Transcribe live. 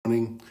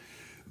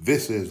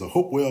This is the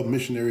Hopewell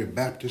Missionary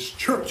Baptist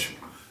Church,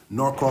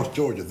 Norcross,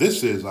 Georgia.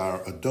 This is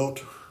our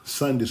adult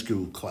Sunday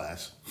school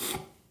class.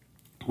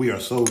 We are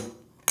so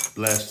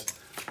blessed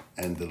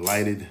and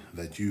delighted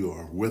that you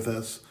are with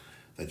us,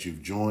 that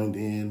you've joined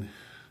in,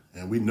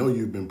 and we know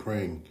you've been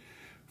praying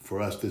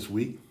for us this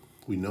week.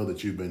 We know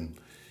that you've been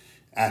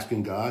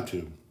asking God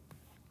to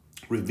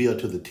reveal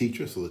to the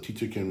teacher so the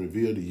teacher can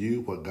reveal to you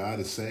what God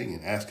is saying,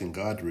 and asking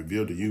God to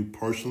reveal to you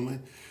personally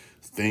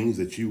things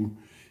that you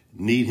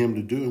need him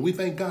to do. And we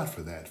thank God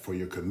for that, for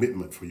your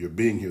commitment, for your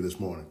being here this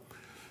morning.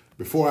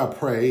 Before I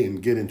pray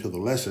and get into the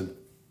lesson,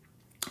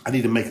 I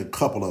need to make a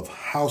couple of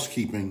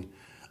housekeeping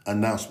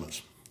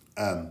announcements.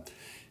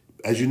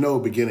 As you know,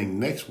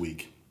 beginning next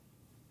week,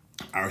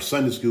 our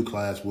Sunday school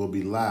class will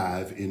be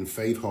live in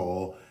Faith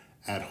Hall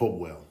at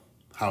Hopewell.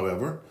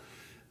 However,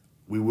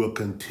 we will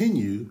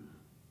continue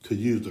to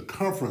use the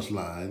conference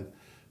line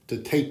to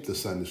tape the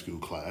Sunday school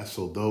class.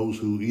 So those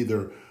who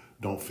either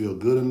don't feel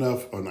good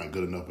enough, or not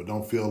good enough, but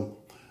don't feel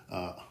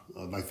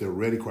like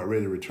they're quite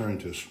ready to return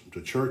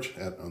to church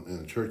in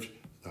a church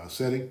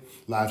setting,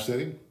 live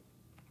setting,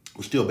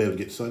 will still be able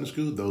to get Sunday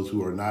school. Those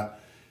who are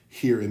not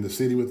here in the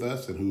city with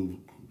us and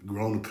who've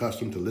grown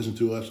accustomed to listen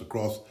to us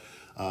across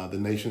the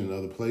nation and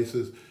other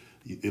places,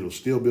 it'll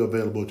still be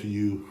available to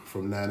you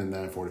from 9 to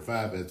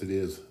 9:45 as it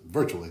is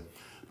virtually.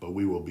 But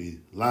we will be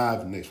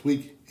live next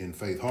week in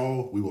Faith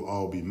Hall. We will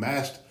all be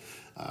masked.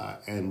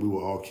 And we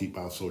will all keep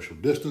our social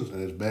distance.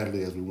 And as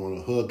badly as we want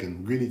to hug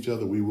and greet each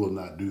other, we will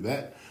not do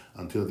that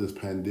until this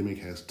pandemic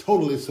has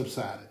totally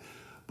subsided.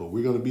 But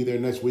we're going to be there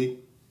next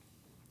week,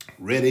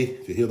 ready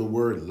to hear the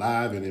word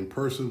live and in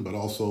person, but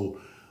also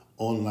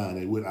online.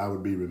 I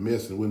would be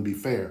remiss and it wouldn't be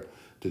fair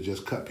to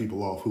just cut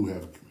people off who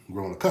have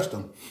grown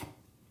accustomed.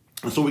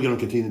 And so we're going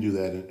to continue to do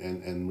that.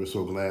 And we're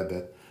so glad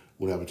that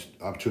we'll have an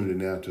opportunity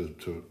now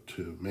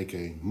to make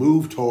a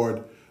move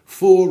toward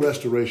full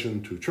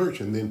restoration to church,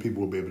 and then people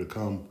will be able to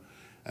come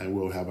and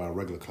we'll have our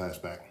regular class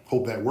back.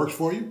 Hope that works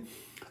for you.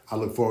 I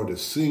look forward to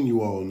seeing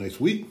you all next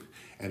week.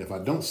 And if I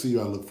don't see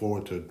you, I look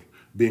forward to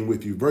being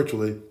with you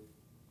virtually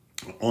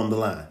on the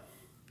line.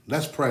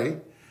 Let's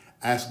pray.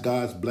 Ask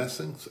God's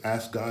blessings.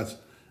 Ask God's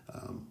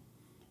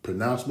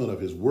pronouncement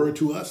of his word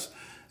to us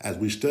as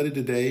we study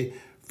today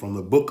from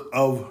the book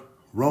of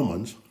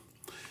Romans.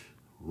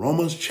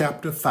 Romans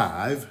chapter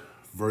 5,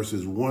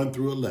 verses 1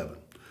 through 11.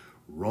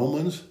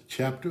 Romans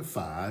chapter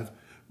 5,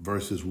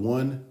 verses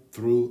 1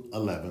 through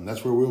 11.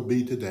 That's where we'll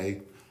be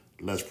today.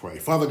 Let's pray.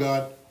 Father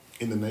God,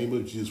 in the name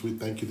of Jesus, we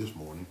thank you this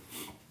morning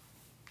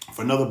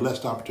for another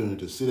blessed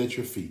opportunity to sit at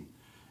your feet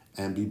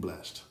and be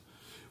blessed.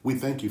 We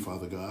thank you,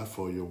 Father God,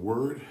 for your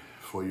word,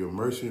 for your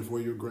mercy, and for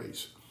your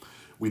grace.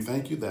 We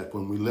thank you that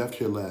when we left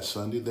here last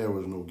Sunday, there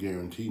was no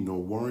guarantee, no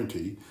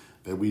warranty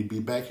that we'd be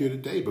back here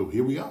today, but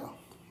here we are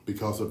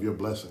because of your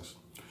blessings.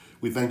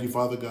 We thank you,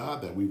 Father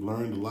God, that we've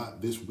learned a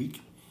lot this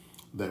week,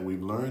 that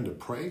we've learned to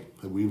pray,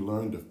 that we've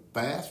learned to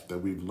fast, that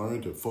we've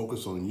learned to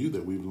focus on you,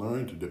 that we've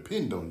learned to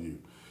depend on you.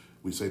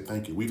 We say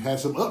thank you. We've had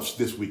some ups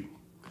this week.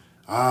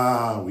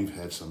 We've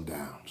had some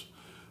downs.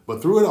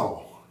 But through it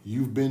all,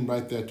 you've been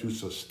right there to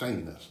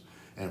sustain us.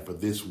 And for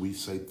this, we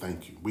say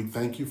thank you. We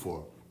thank you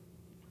for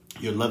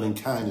your loving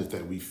kindness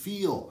that we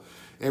feel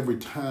every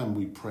time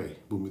we pray,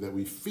 that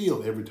we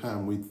feel every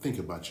time we think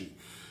about you.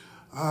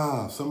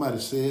 Somebody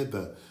said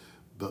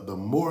the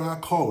more I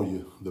call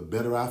you, the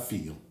better I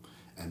feel.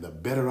 And the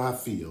better I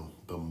feel,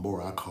 the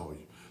more I call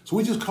you. So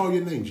we just call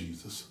your name,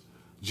 Jesus.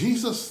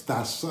 Jesus,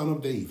 thy son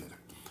of David,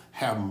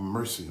 have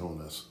mercy on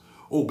us.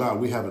 Oh God,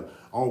 we haven't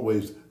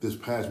always this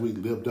past week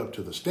lived up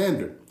to the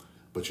standard,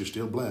 but you're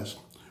still blessed.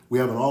 We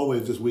haven't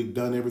always this week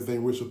done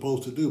everything we're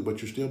supposed to do,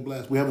 but you're still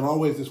blessed. We haven't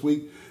always this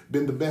week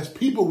been the best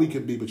people we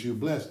could be, but you're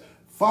blessed.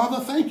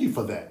 Father, thank you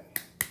for that.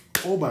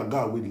 Oh my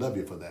God, we love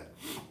you for that.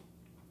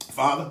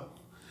 Father,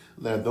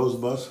 let those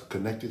of us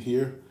connected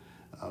here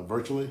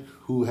virtually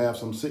who have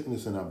some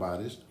sickness in our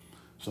bodies,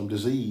 some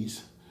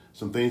disease,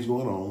 some things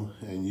going on,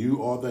 and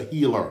you are the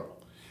healer.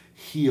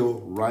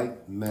 Heal right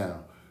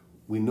now.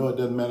 We know it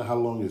doesn't matter how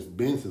long it's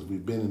been since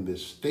we've been in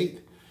this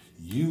state.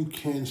 You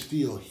can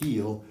still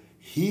heal.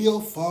 Heal,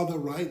 Father,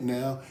 right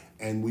now,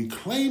 and we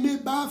claim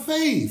it by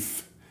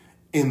faith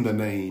in the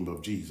name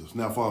of Jesus.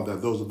 Now, Father,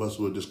 those of us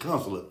who are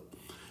disconsolate,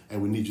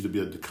 and we need you to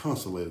be a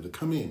deconsolator, to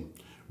come in,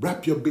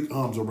 wrap your big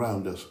arms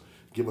around us,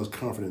 give us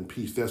comfort and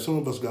peace. There's some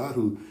of us, God,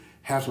 who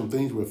have some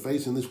things we're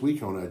facing this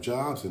week on our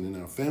jobs and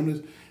in our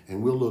families,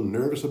 and we're a little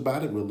nervous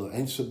about it, we're a little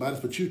anxious about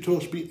it, but you told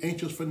us to be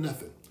anxious for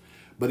nothing.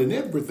 But in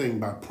everything,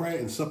 by prayer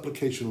and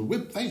supplication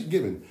with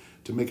thanksgiving,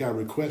 to make our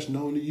requests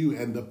known to you,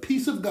 and the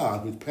peace of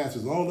God, which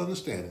passes all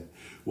understanding,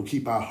 will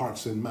keep our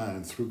hearts and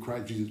minds through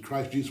Christ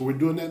Jesus. We're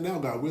doing that now,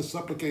 God. We're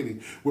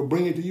supplicating. We're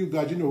bringing to you,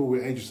 God. You know what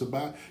we're anxious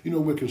about. You know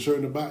what we're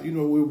concerned about. You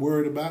know what we're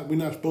worried about. We're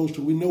not supposed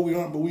to. We know we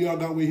aren't, but we are,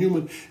 God. We're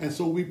human. And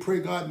so we pray,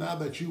 God, now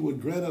that you would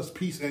grant us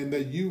peace and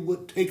that you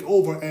would take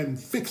over and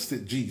fix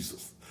it,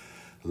 Jesus,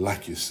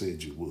 like you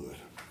said you would.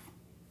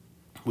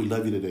 We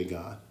love you today,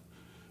 God.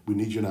 We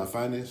need you in our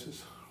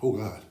finances. Oh,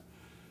 God,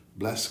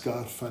 bless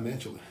God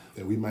financially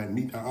that we might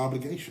meet our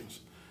obligations.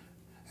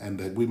 and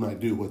that we might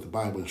do what the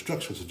Bible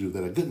instructs us to do,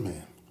 that a good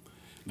man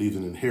leaves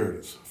an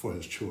inheritance for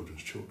his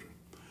children's children.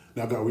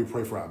 Now, God, we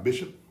pray for our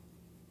bishop,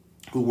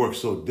 who works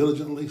so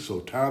diligently, so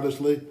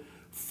tirelessly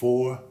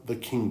for the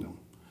kingdom.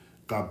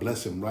 God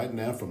bless him right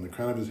now from the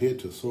crown of his head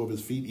to the sole of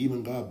his feet.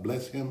 Even God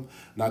bless him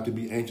not to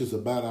be anxious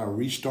about our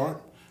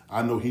restart.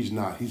 I know he's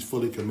not. He's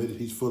fully committed.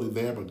 He's fully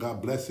there. But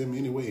God bless him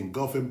anyway.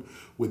 Engulf him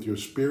with your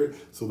spirit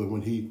so that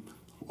when he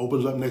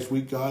opens up next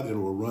week, God, it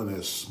will run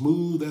as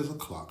smooth as a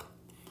clock.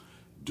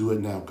 Do it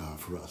now, God,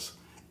 for us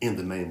in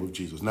the name of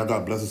Jesus. Now,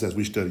 God bless us as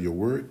we study your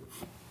word.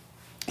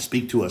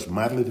 Speak to us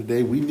mightily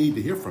today. We need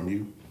to hear from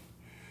you.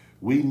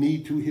 We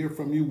need to hear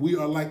from you. We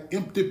are like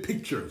empty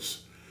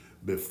pictures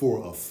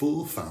before a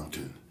full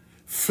fountain.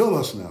 Fill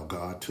us now,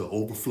 God, to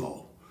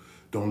overflow.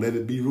 Don't let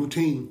it be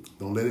routine.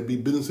 Don't let it be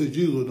business as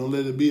usual. Don't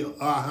let it be,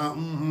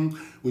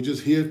 we're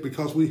just here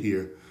because we're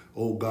here.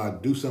 Oh,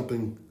 God, do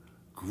something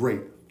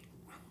great.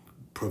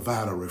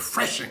 Provide a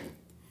refreshing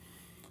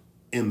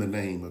in the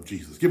name of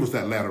Jesus. Give us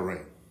that latter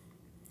rain.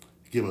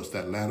 Give us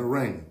that latter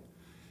rain.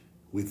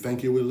 We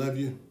thank you. We love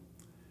you.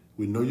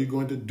 We know you're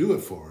going to do it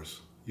for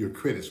us. Your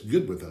credit's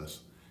good with us.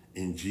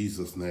 In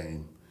Jesus'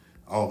 name.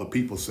 All the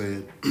people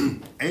said,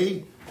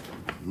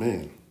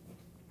 amen.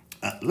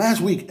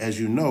 Last week, as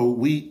you know,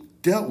 we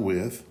dealt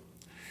with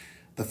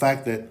the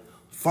fact that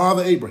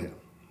Father Abraham,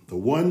 the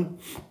one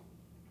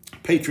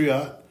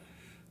patriarch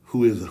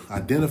who is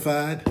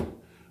identified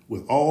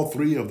with all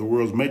three of the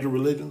world's major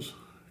religions,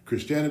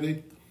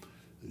 Christianity,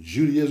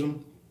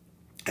 Judaism,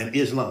 and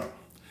Islam,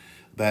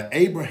 that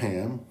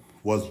Abraham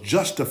was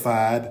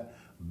justified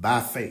by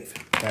faith.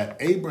 That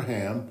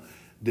Abraham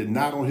did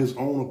not on his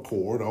own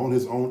accord, on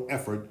his own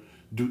effort,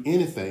 do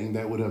anything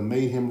that would have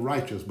made him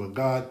righteous, but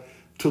God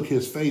took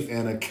his faith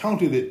and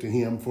accounted it to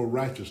him for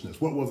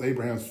righteousness. What was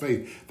Abraham's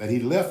faith? That he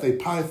left a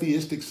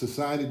polytheistic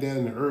society down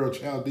in the Ur of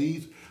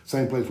Chaldees,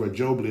 same place where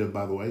Job lived,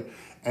 by the way,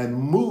 and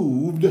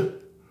moved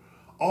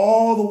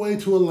all the way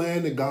to a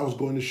land that God was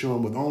going to show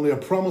him with only a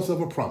promise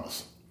of a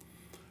promise,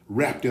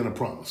 wrapped in a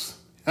promise.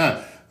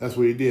 That's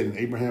what he did. And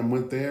Abraham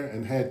went there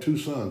and had two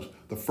sons.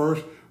 The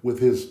first with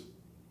his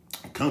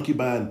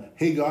concubine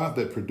Hagar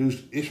that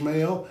produced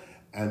Ishmael,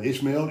 and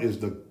Ishmael is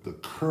the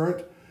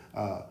current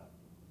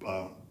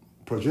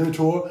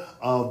progenitor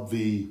of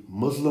the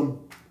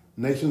Muslim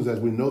nations as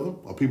we know them,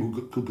 or people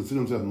who consider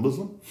themselves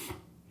Muslim,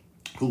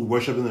 who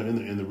worship in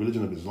the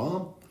religion of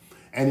Islam.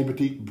 And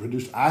he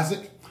produced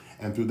Isaac,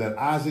 and through that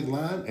Isaac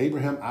line,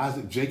 Abraham,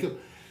 Isaac, Jacob,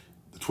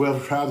 the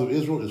 12 tribes of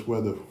Israel is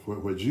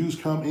where Jews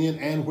come in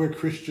and where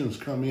Christians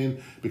come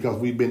in, because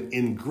we've been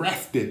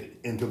engrafted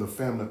into the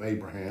family of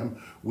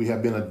Abraham. We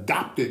have been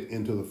adopted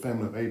into the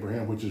family of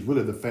Abraham, which is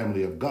really the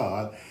family of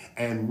God,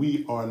 and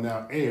we are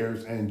now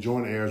heirs and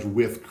joint heirs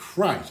with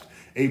Christ.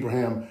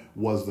 Abraham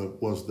was the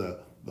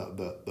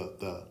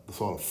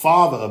sort of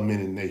father of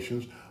many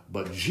nations,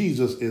 but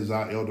Jesus is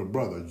our elder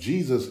brother.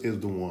 Jesus is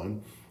the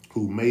one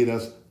who made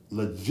us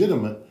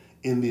legitimate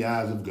in the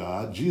eyes of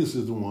God. Jesus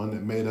is the one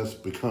that made us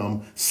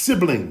become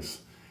siblings.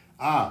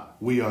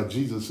 We are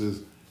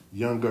Jesus's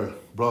younger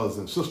brothers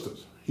and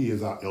sisters. He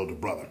is our elder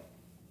brother.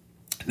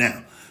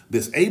 Now,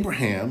 this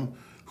Abraham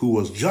who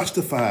was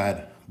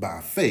justified by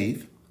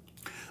faith,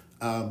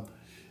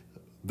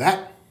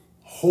 that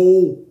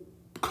whole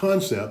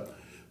concept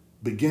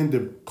began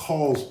to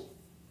cause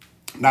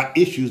not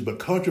issues but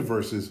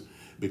controversies,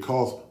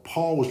 because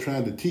Paul was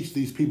trying to teach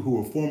these people who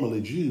were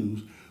formerly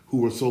Jews, who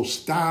were so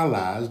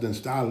stylized and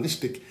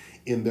stylistic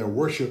in their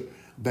worship,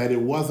 that it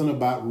wasn't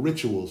about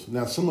rituals.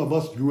 Now, some of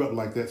us grew up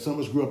like that. Some of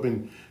us grew up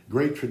in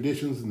great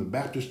traditions in the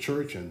Baptist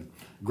church, and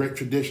great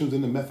traditions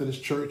in the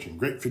Methodist church, and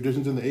great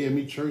traditions in the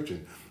AME church,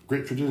 and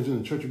great traditions in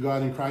the Church of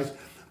God in Christ.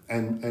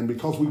 And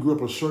because we grew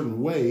up a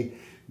certain way,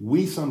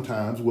 we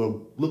sometimes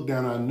will look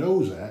down our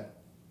nose at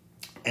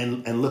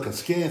and look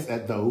askance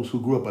at those who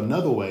grew up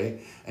another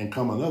way and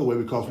come another way,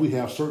 because we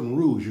have certain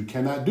rules. You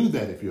cannot do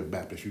that if you're a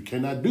Baptist. You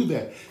cannot do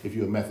that if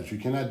you're a Methodist. You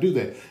cannot do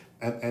that.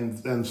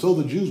 And so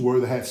the Jews were.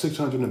 They had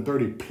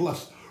 630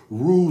 plus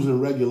rules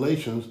and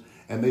regulations,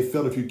 and they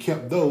felt if you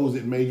kept those,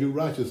 it made you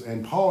righteous.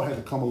 And Paul had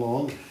to come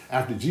along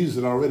after Jesus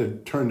had already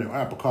turned the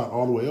apricot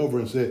all the way over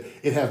and said,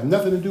 it has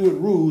nothing to do with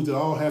rules. It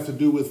all has to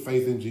do with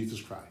faith in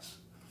Jesus Christ.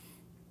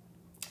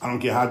 I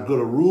don't care how good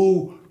a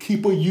rule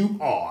keeper you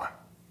are.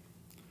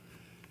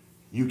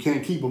 You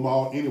can't keep them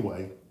all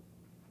anyway,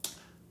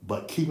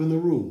 but keeping the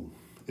rule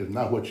is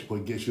not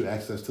what gets you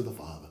access to the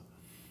Father.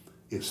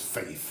 It's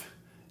faith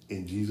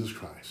in Jesus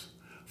Christ.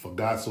 For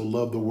God so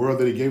loved the world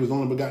that he gave his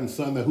only begotten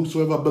Son, that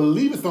whosoever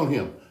believeth on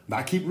him,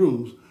 not keep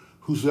rules,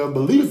 whosoever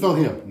believeth on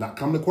him, not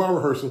come to choir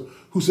rehearsal,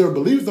 whosoever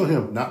believeth on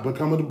him, not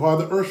become a part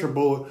of the usher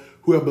board,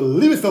 whoever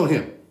believeth on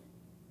him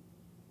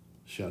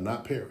shall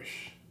not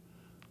perish,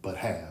 but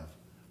have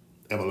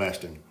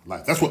everlasting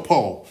life. That's what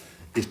Paul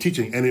is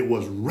teaching, and it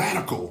was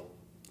radical.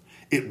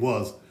 It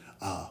was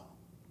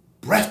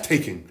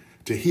breathtaking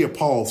to hear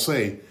Paul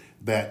say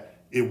that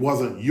it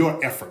wasn't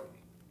your effort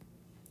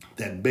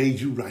that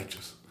made you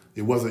righteous.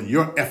 It wasn't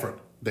your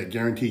effort that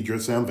guaranteed your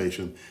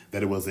salvation,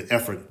 that it was the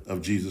effort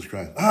of Jesus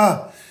Christ.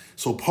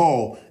 So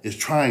Paul is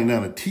trying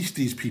now to teach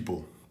these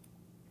people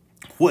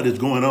what is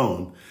going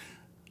on.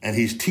 And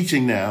he's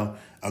teaching now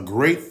a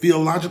great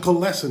theological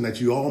lesson that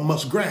you all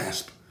must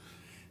grasp.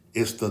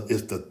 It's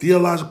the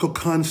theological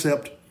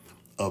concept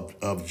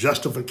of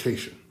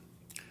justification.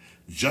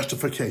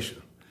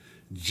 Justification.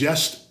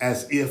 Just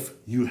as if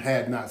you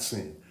had not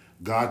sinned.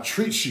 God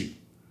treats you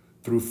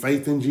through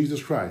faith in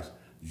Jesus Christ,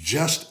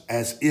 just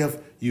as if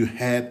you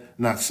had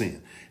not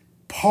sinned.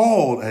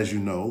 Paul, as you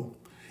know,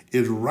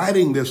 is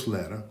writing this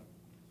letter,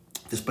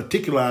 this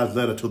particularized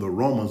letter to the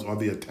Romans or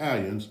the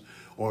Italians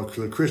or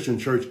to the Christian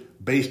church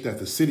based at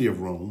the city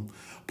of Rome.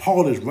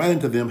 Paul is writing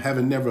to them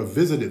having never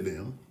visited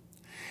them.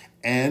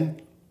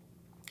 And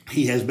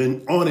he has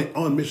been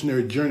on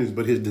missionary journeys,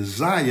 but his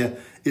desire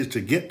is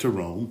to get to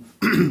Rome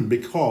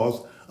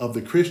because of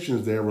the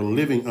Christians there were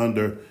living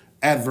under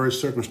adverse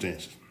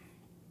circumstances.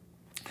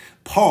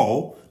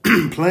 Paul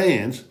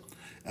plans,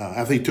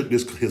 after he took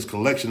his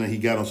collection that he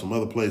got on some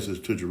other places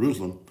to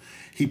Jerusalem,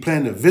 he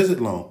planned to visit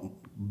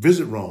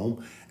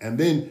Rome, and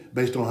then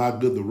based on how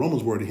good the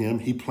Romans were to him,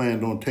 he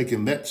planned on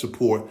taking that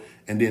support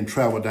and then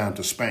travel down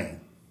to Spain.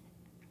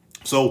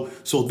 So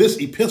this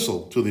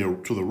epistle to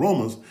the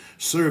Romans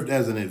served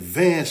as an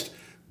advanced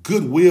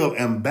goodwill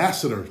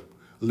ambassador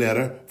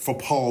letter for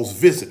Paul's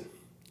visit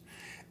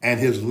and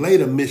his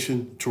later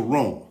mission to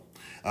Rome.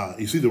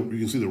 You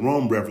can see the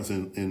Rome reference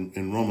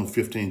in Romans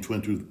 15,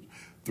 22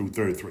 through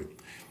 33.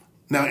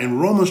 Now in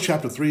Romans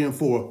chapter 3 and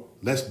 4,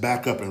 let's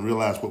back up and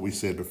realize what we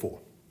said before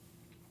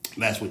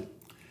last week.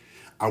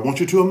 I want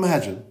you to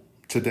imagine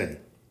today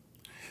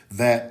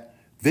that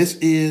this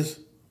is,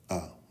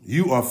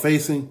 you are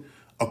facing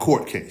a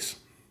court case.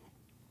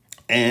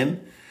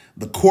 And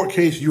the court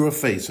case you are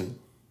facing,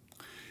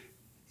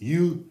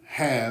 you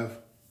have,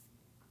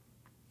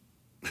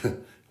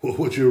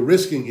 what you're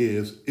risking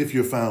is, if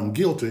you're found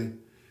guilty,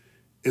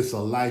 it's a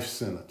life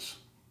sentence.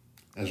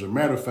 As a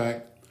matter of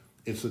fact,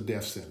 it's a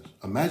death sentence.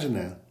 Imagine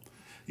now,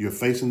 you're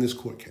facing this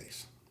court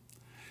case.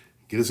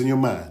 Get this in your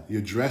mind.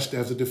 You're dressed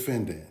as a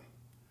defendant.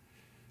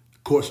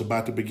 Court's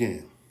about to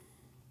begin.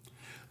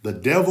 The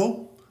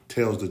devil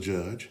tells the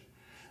judge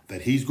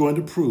that he's going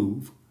to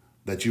prove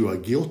that you are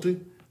guilty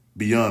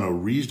beyond a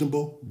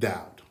reasonable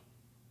doubt.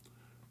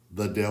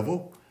 The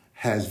devil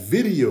has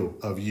video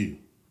of you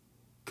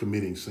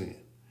committing sin.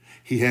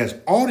 He has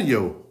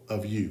audio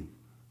of you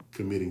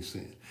committing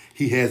sin.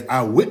 He has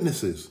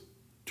eyewitnesses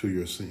to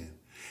your sin.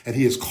 And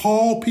he has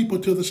called people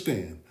to the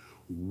stand,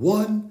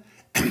 one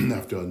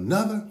after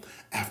another,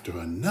 after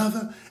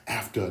another,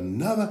 after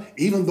another,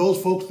 even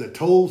those folks that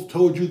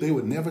told you they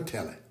would never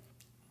tell it.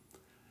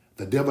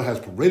 The devil has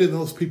paraded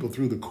those people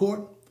through the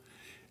court.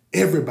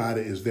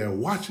 Everybody is there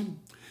watching.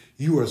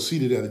 You are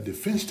seated at a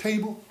defense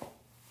table.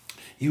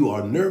 You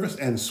are nervous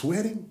and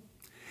sweating.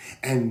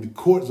 And the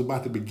court is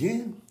about to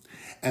begin.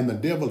 And the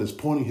devil is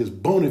pointing his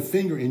bony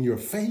finger in your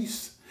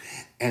face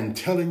and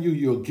telling you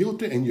you're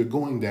guilty and you're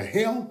going to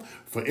hell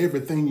for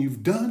everything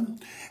you've done.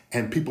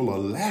 And people are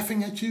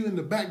laughing at you in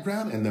the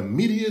background, and the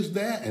media is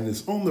there, and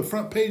it's on the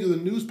front page of the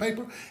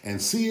newspaper, and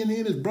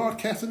CNN is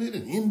broadcasting it,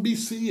 and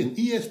NBC and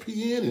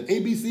ESPN and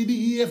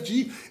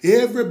ABCDEFG.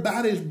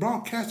 Everybody is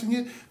broadcasting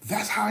it.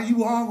 That's how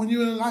you are when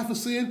you're in a life of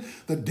sin.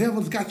 The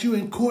devil's got you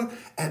in court,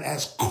 and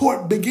as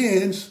court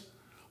begins,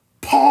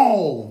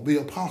 Paul, the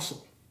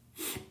apostle,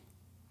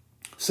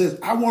 says,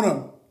 I want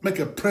to make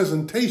a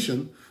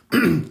presentation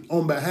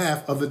on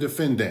behalf of the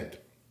defendant.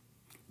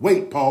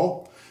 Wait,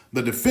 Paul.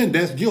 The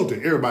defendant's guilty.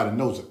 Everybody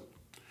knows it.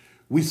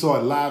 We saw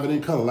it live and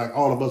in color, like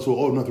all of us who are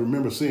old enough to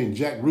remember seeing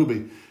Jack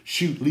Ruby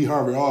shoot Lee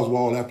Harvey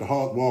Oswald after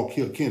Oswald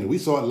killed Kennedy. We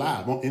saw it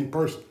live in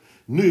person.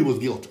 Knew he was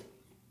guilty.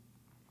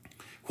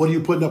 What are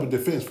you putting up a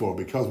defense for?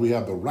 Because we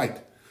have the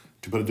right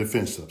to put a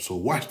defense up. So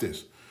watch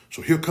this.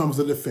 So here comes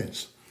the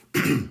defense.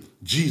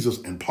 Jesus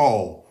and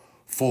Paul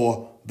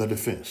for the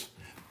defense.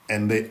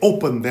 And they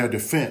open their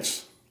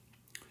defense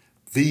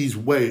this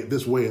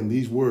way and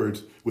these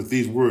words, with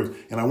these words.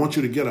 And I want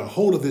you to get a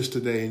hold of this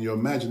today in your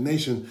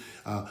imagination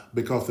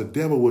because the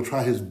devil will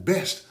try his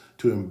best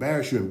to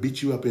embarrass you and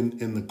beat you up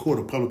in the court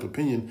of public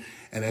opinion.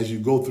 And as you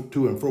go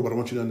to and fro, but I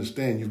want you to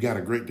understand you've got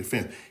a great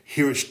defense.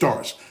 Here it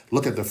starts.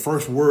 Look at the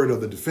first word of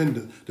the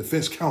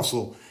defense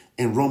counsel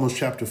in Romans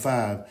chapter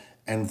 5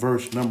 and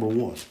verse number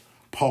 1.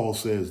 Paul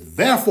says,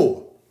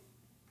 therefore,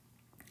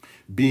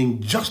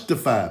 being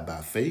justified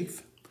by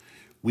faith,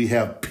 we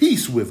have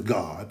peace with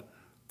God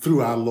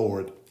through our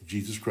Lord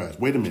Jesus Christ.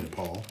 Wait a minute,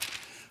 Paul.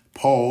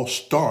 Paul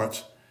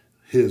starts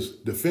his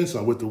defense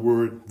with the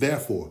word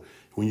therefore.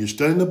 When you're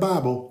studying the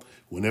Bible,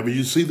 whenever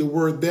you see the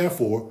word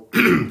therefore,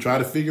 try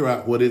to figure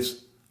out what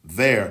it's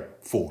there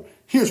for.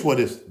 Here's what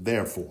it's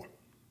there for.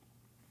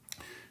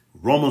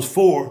 Romans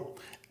 4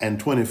 and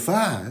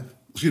 25,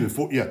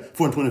 4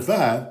 and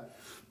 25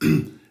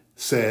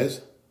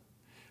 says,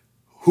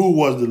 who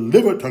was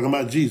delivered, talking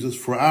about Jesus,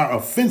 for our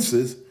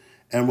offenses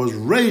and was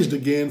raised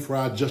again for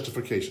our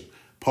justification.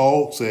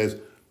 Paul says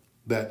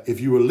that if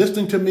you were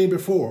listening to me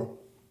before,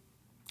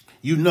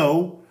 you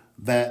know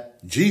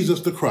that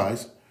Jesus the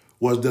Christ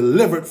was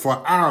delivered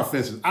for our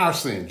offenses, our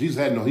sin. Jesus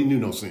he knew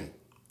no sin.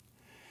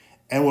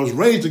 and was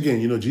raised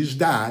again. You know, Jesus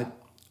died.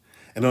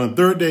 And on the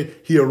third day,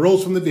 he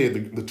arose from the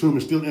dead. The tomb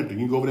is still empty.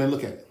 You can go over there and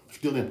look at it. It's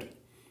still empty.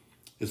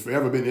 It's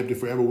forever been empty,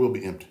 forever will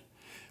be empty.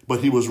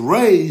 But he was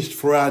raised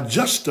for our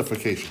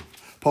justification.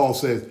 Paul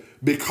says,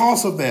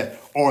 because of that,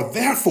 or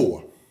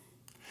therefore,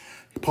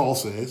 Paul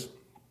says,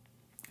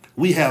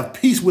 we have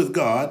peace with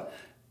God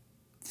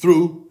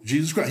through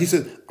Jesus Christ. He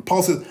said,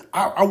 Paul says,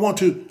 I want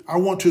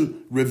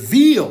to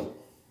reveal,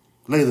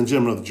 ladies and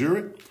gentlemen of the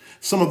jury,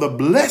 some of the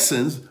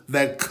blessings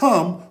that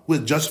come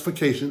with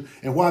justification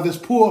and why this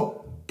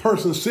poor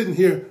person sitting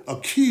here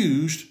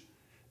accused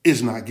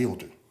is not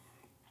guilty.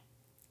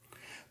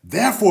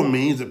 Therefore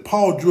means that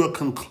Paul drew a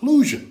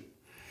conclusion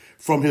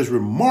from his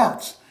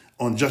remarks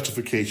on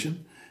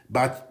justification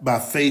by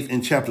faith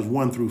in chapters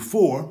 1 through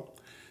 4.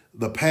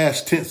 The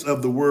past tense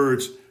of the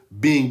words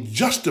being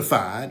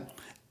justified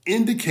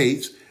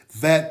indicates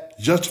that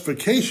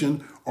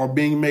justification or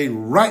being made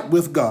right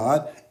with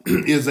God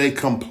is a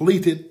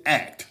completed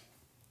act.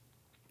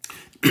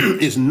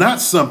 It's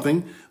not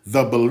something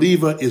the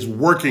believer is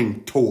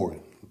working toward.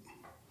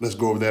 Let's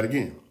go over that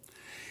again.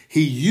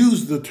 He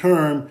used the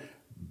term,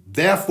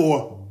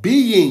 therefore,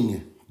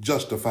 being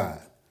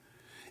justified,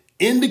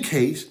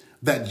 indicates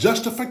that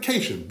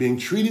justification, being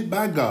treated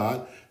by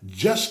God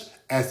just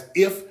as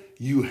if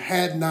you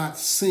had not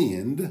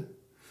sinned,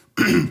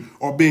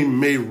 or being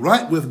made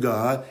right with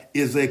God,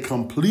 is a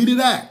completed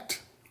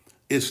act.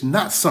 It's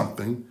not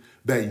something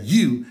that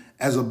you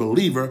as a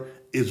believer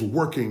is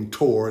working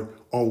toward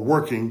or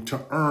working to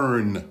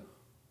earn.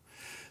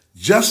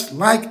 Just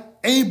like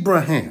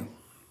Abraham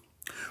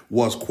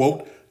was,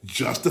 quote,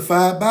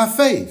 justified by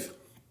faith,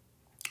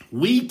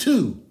 we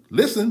too,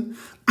 listen,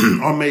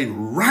 are made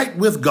right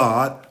with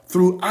God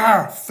through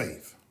our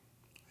faith.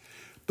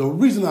 The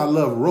reason I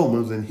love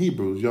Romans and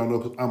Hebrews, y'all know,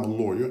 because I'm a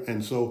lawyer,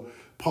 and so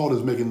Paul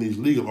is making these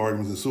legal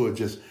arguments, and so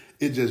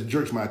it just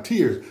jerks my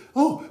tears.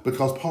 Oh,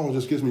 because Paul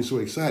just gets me so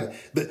excited.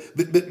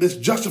 This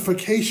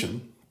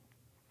justification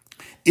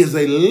is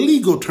a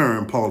legal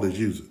term Paul is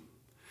using.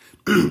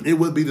 It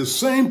would be the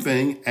same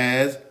thing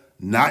as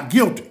not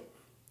guilty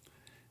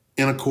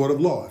in a court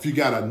of law. If you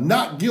got a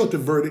not guilty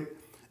verdict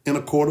in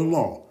a court of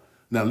law.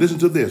 Now listen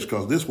to this,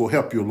 because this will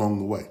help you along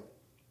the way.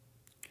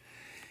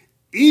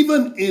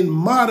 Even in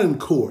modern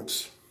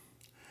courts,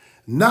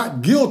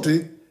 not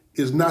guilty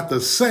is not the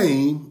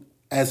same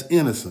as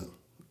innocent.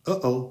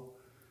 Uh-oh.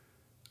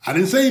 I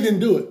didn't say you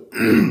didn't do it.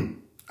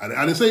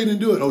 I didn't say you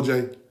didn't do it,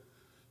 OJ,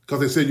 because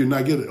they said you're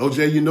not guilty.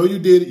 OJ, you know you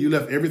did it. You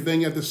left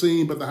everything at the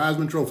scene but the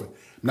Heisman Trophy. I'm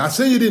not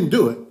saying you didn't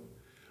do it,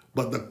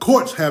 but the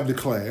courts have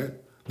declared,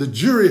 the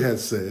jury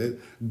has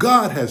said,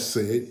 God has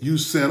said, you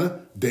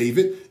sinner,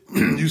 David,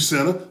 you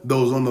sinner,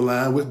 those on the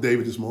line with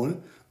David this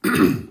morning,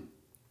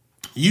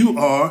 you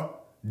are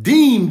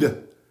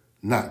deemed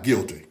not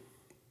guilty.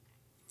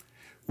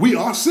 We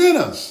are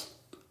sinners.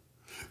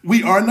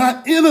 We are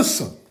not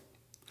innocent.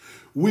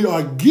 We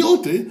are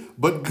guilty,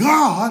 but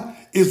God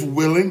is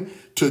willing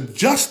to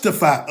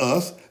justify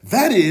us,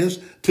 that is,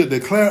 to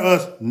declare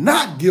us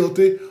not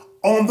guilty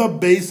on the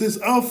basis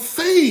of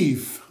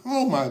faith.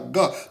 Oh my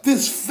God.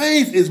 This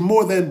faith is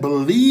more than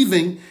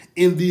believing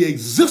in the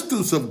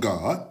existence of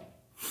God.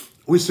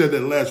 We said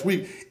that last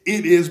week.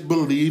 It is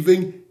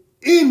believing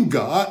in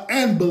God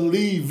and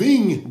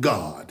believing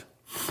God.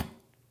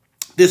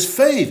 This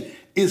faith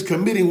is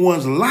committing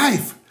one's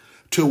life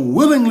to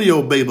willingly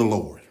obey the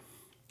Lord.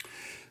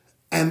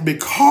 And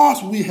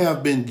because we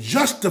have been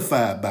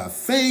justified by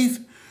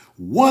faith,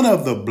 one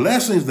of the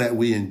blessings that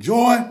we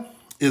enjoy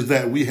is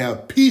that we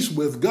have peace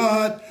with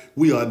God.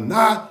 We are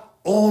not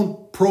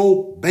on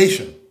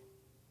probation.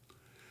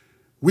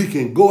 We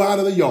can go out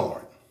of the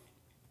yard.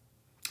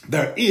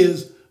 There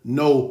is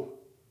no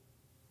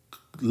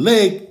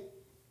leg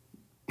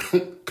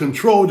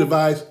control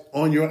device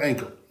on your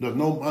ankle. There's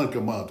no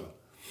ankle monitor.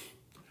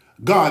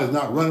 God is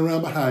not running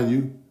around behind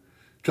you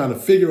trying to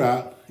figure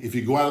out if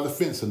you go out of the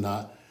fence or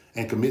not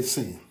and commit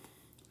sin.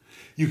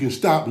 You can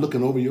stop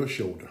looking over your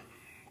shoulder.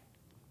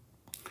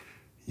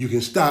 You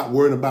can stop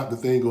worrying about the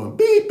thing going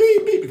beep,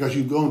 beep, beep because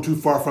you've gone too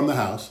far from the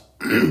house.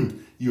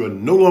 You are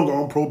no longer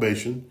on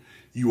probation.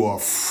 You are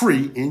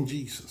free in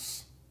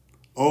Jesus.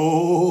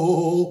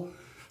 Oh,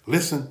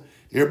 listen,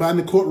 everybody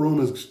in the courtroom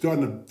is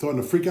starting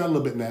to freak out a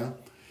little bit now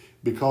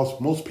because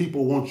most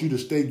people want you to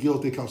stay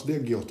guilty because they're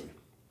guilty.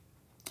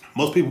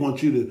 Most people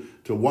want you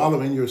to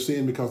wallow in your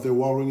sin because they're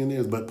wallowing in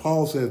theirs. But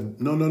Paul says,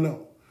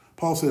 no.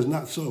 Paul says,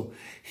 not so.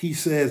 He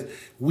says,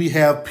 we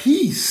have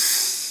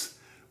peace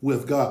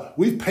with God.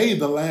 We've paid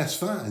the last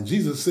fine.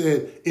 Jesus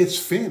said, it's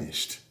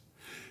finished.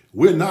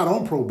 We're not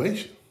on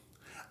probation.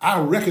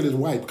 Our record is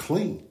wiped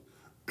clean.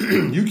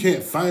 You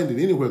can't find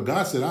it anywhere.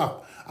 God said,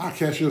 I'll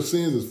cast your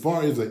sins as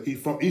far as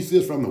from east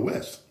is from the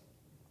west.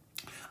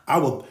 I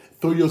will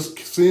throw your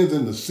sins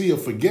in the sea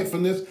of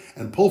forgetfulness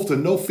and post a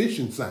no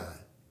fishing sign.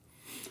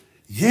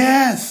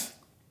 Yes.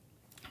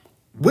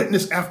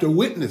 Witness after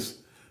witness,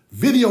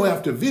 video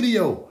after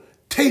video,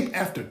 tape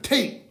after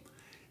tape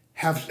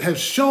have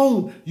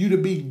shown you to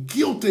be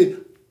guilty.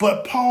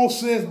 But Paul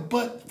says,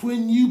 but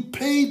when you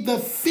paid the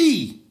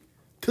fee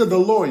to the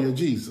lawyer,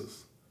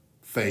 Jesus,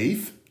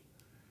 faith,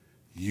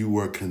 you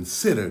were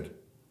considered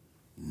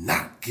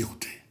not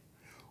guilty.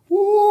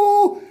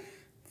 Woo!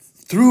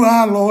 Through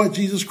our Lord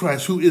Jesus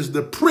Christ, who is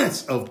the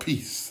Prince of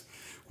Peace,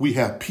 we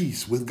have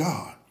peace with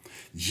God.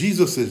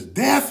 Jesus'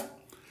 death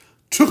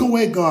took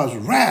away God's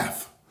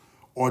wrath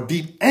or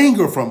deep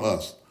anger from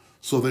us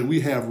so that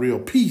we have real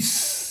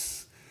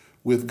peace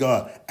with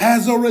God.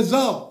 As a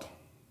result,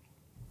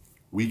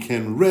 we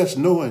can rest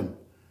knowing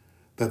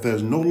that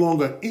there's no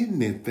longer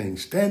anything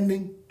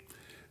standing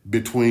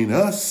between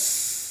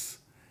us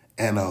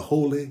and a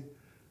holy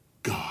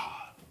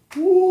God.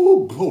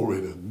 Ooh,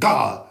 glory to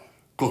God.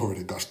 Glory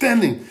to God.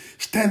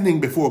 Standing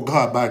before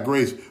God by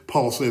grace,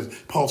 Paul says,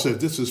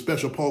 this is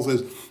special. Paul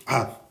says,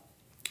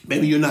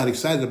 maybe you're not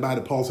excited about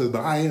it, Paul says,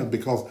 but I am,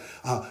 because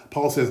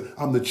Paul says,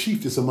 I'm the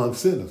chiefest among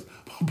sinners.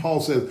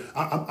 Paul says,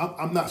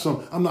 I'm not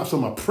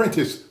some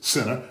apprentice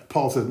sinner.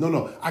 Paul says,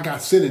 no, I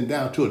got sinning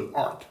down to an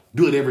art.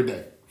 Do it every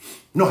day.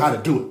 Know how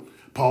to do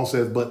it. Paul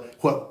says, but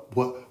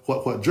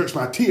what jerks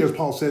my tears,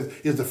 Paul says,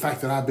 is the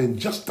fact that I've been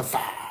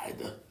justified.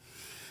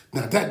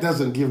 Now, that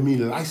doesn't give me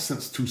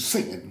license to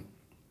sin.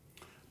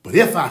 But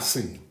if I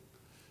sin,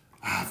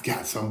 I've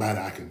got somebody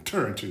I can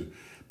turn to,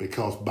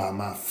 because by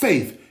my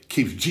faith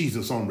keeps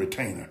Jesus on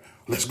retainer.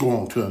 Let's go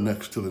on to the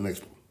next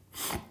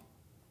one.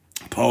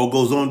 Paul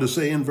goes on to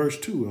say in verse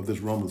 2 of this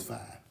Romans 5,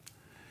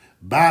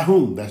 by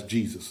whom, that's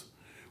Jesus,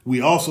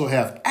 we also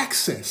have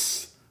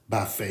access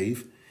by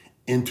faith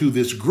into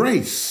this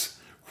grace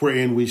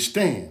wherein we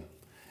stand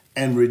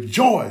and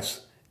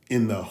rejoice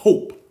in the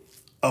hope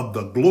of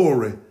the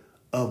glory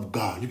of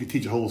God. You could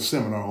teach a whole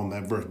seminar on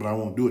that verse, but I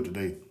won't do it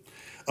today.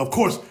 Of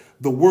course,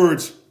 the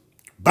words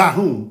by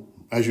whom,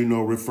 as you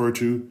know, refer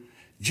to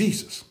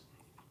Jesus.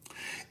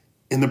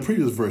 In the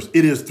previous verse,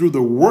 it is through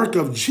the work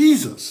of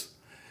Jesus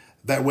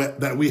that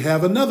we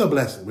have another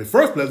blessing. The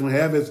first blessing we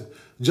have is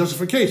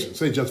justification.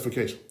 Say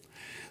justification.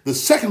 The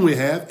second we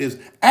have is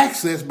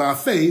access by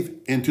faith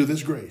into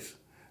this grace.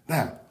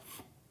 Now,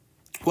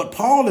 what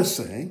Paul is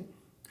saying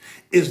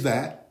is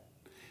that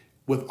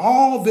with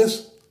all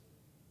this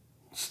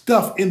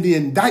stuff in the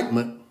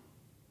indictment,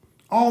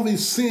 all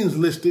these sins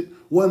listed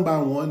one by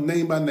one,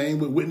 name by name,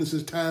 with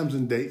witnesses, times,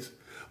 and dates,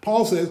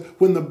 Paul says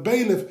when the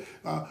bailiff,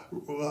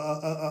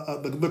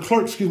 the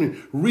clerk,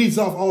 reads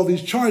off all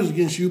these charges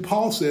against you,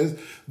 Paul says,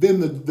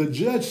 then the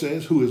judge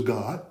says, who is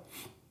God,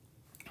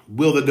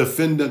 will the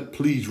defendant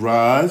please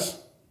rise?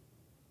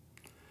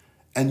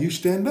 And you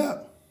stand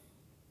up.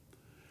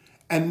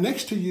 And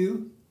next to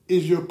you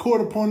is your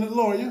court-appointed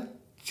lawyer,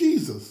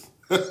 Jesus.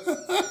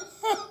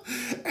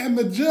 And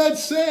the judge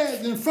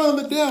says in front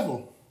of the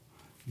devil,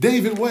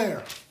 David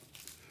Ware,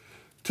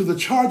 to the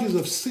charges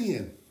of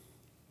sin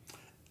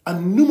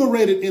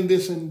enumerated in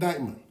this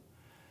indictment,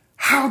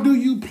 how do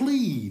you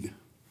plead?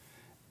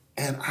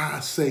 And I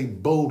say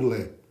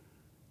boldly,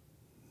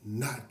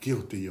 not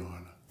guilty, Your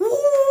Honor.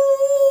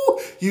 Woo!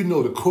 You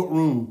know the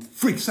courtroom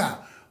freaks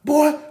out.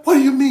 Boy, what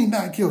do you mean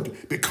not guilty?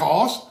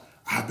 Because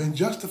I've been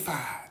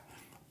justified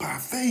by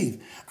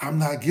faith. I'm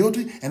not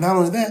guilty. And not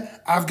only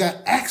that, I've got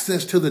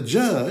access to the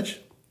judge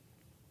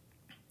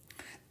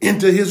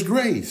into his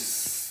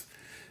grace.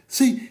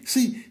 See,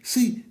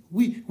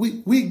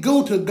 we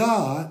go to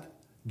God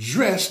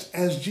dressed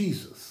as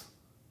Jesus.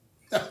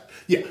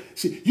 Yeah,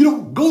 see, you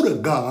don't go to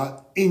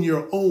God in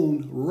your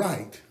own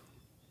right.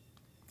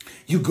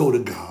 You go to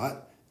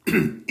God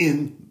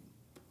in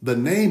the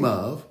name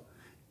of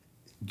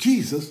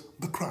Jesus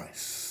the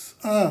Christ.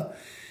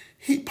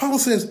 Paul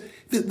says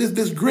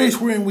this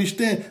grace wherein we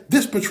stand,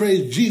 this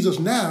portrays Jesus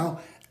now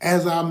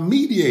as our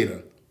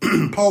mediator.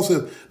 Paul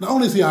says not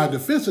only is he our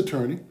defense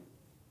attorney,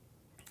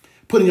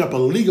 putting up a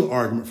legal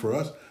argument for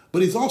us,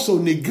 but he's also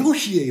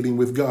negotiating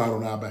with God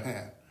on our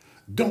behalf.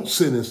 Don't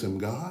sentence him,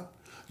 God.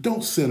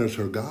 Don't sentence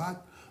her, God.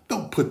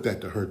 Don't put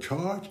that to her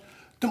charge.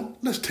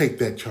 Let's take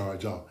that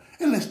charge off.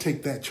 And let's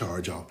take that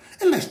charge off.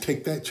 And let's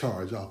take that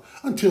charge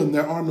off until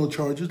there are no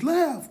charges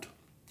left.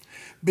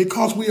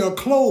 Because we are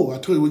clothed. I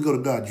told you we go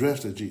to God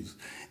dressed as Jesus.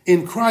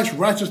 In Christ's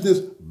righteousness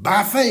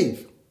by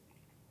faith,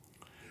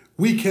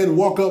 we can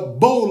walk up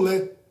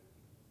boldly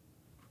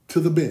to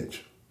the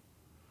bench.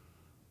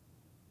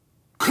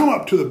 Come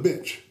up to the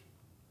bench.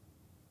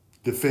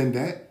 Defend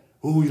that.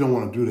 Oh, you don't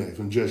want to do that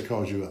when the judge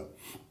calls you up.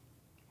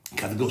 You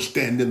got to go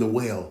stand in the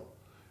well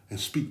and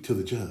speak to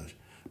the judge.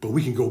 But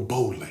we can go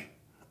boldly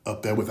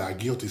up there with our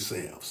guilty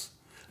selves.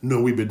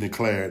 No, we've been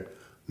declared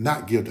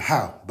not guilty.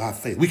 How? By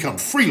faith. We come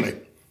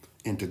freely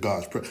into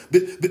God's presence.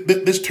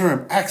 This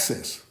term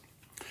access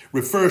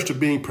refers to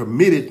being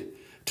permitted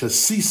to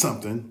see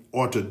something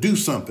or to do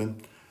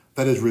something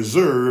that is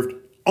reserved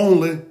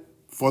only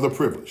for the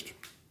privileged.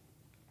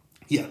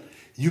 Yeah,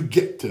 you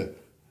get to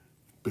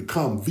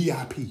become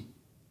VIP.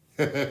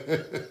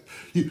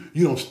 You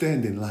don't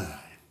stand in line.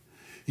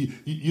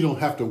 You don't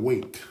have to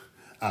wait.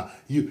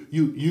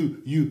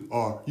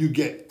 You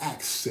get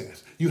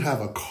access. You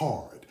have a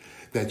card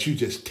that you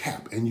just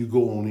tap and you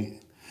go on in.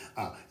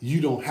 You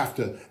don't have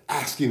to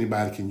ask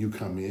anybody, can you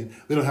come in?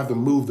 They don't have to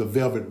move the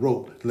velvet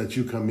rope to let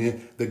you come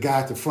in. The guy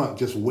at the front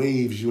just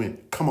waves you in.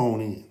 Come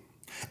on in.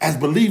 As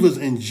believers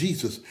in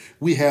Jesus,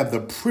 we have the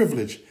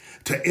privilege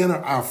to enter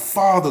our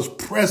Father's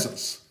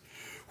presence,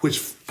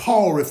 which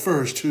Paul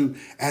refers to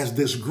as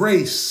this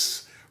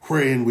grace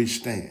wherein we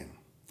stand.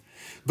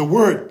 The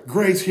word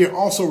grace here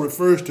also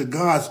refers to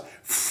God's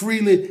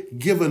freely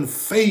given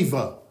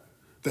favor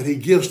that he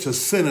gives to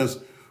sinners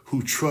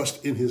who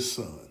trust in his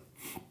Son.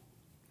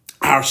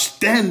 Our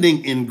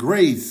standing in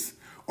grace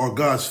or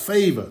God's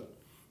favor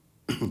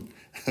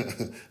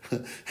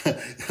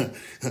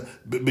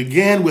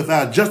began with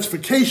our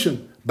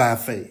justification by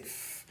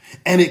faith,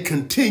 and it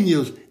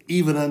continues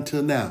even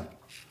until now.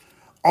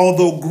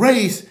 Although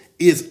grace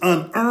is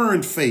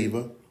unearned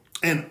favor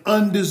and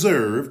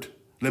undeserved,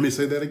 let me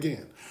say that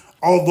again.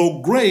 Although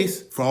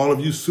grace, for all of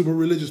you super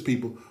religious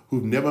people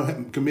who've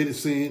never committed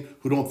sin,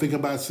 who don't think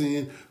about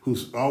sin, who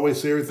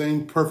always say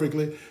everything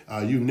perfectly,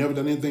 you've never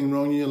done anything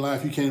wrong in your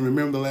life, you can't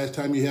remember the last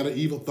time you had an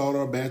evil thought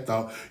or a bad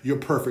thought, you're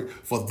perfect.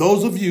 For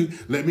those of you,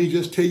 let me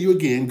just tell you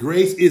again,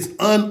 grace is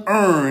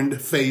unearned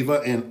favor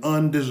and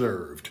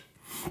undeserved.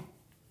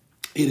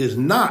 It is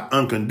not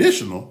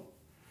unconditional,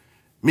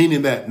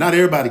 meaning that not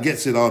everybody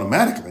gets it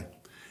automatically.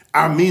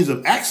 Our means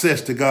of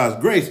access to God's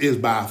grace is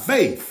by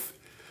faith.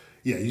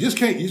 Yeah, you just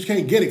can't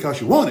get it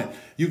because you want it.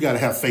 You got to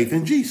have faith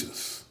in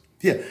Jesus.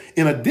 Yeah.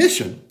 In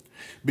addition,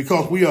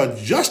 because we are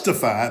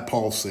justified,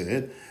 Paul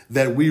said,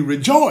 that we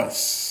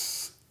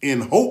rejoice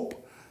in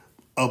hope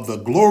of the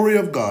glory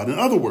of God. In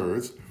other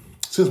words,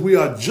 since we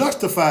are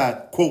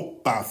justified,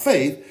 quote, by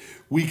faith,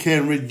 we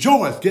can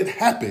rejoice, get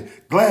happy,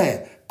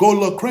 glad, go a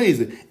little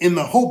crazy in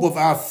the hope of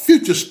our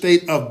future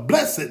state of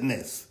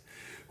blessedness,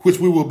 which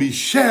we will be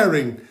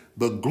sharing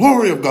the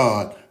glory of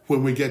God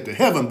when we get to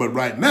heaven. But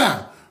right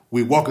now,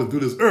 we're walking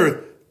through this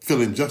earth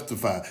feeling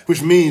justified,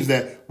 which means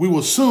that we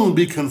will soon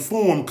be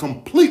conformed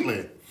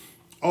completely,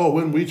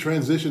 when we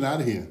transition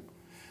out of here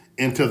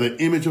into the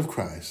image of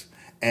Christ.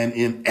 And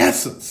in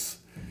essence,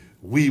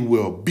 we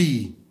will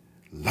be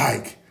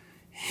like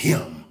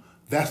him.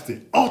 That's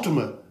the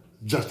ultimate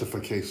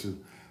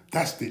justification.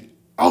 That's the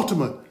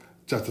ultimate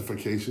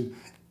justification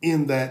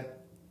in that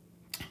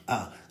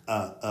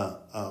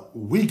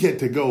we get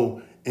to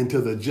go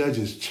into the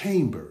judge's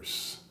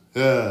chambers.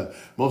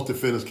 Most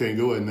defendants can't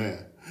go in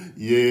there.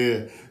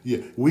 Yeah.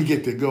 We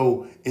get to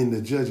go in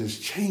the judge's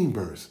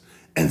chambers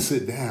and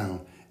sit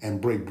down and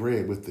break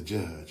bread with the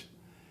judge,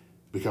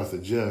 because the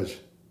judge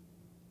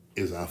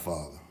is our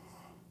Father,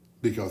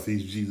 because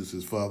he's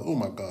Jesus' Father. Oh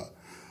my God.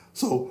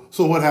 So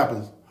what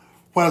happens?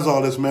 Why does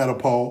all this matter,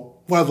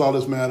 Paul? Why does all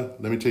this matter?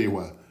 Let me tell you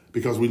why.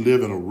 Because we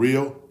live in a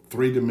real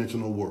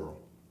three-dimensional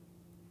world.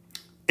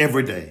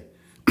 Every day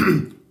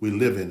we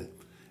live in it.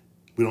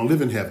 We don't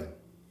live in heaven.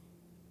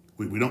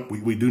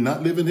 We do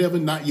not live in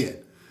heaven, not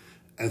yet.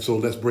 And so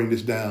let's bring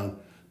this down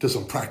to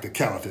some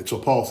practicality. So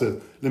Paul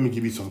says, let me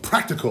give you some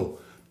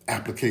practical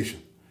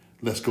application.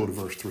 Let's go to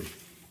verse 3.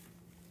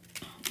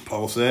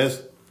 Paul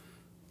says,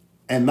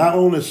 and not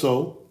only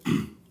so,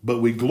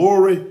 but we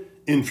glory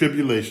in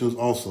tribulations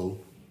also,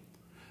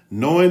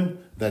 knowing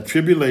that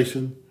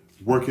tribulation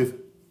worketh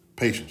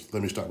patience.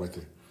 Let me stop right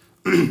there.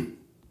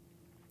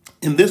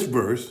 In this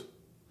verse,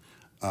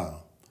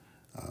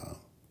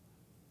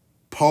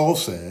 Paul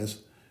says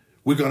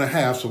we're going to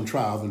have some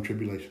trials and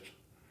tribulations.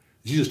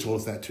 Jesus told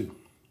us that too.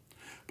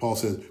 Paul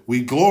says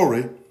we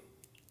glory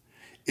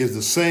is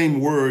the same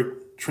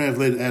word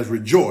translated as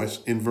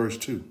rejoice in verse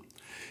 2.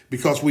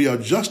 Because we are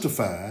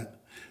justified,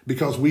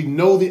 because we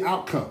know the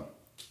outcome.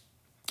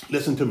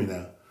 Listen to me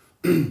now.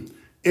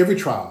 Every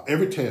trial,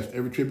 every test,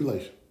 every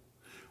tribulation,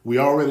 we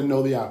already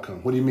know the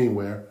outcome. What do you mean,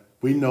 where?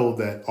 We know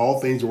that all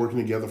things are working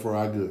together for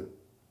our good.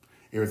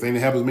 Everything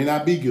that happens may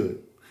not be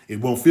good. It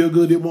won't feel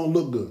good. It won't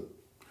look good.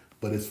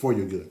 But it's for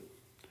your good.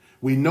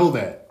 We know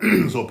that.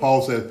 So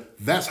Paul says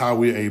that's how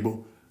we're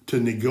able to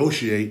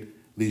negotiate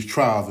these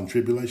trials and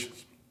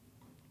tribulations.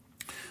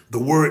 The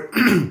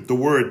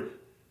word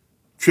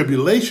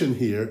tribulation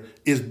here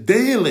is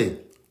daily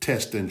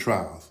tests and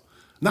trials.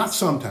 Not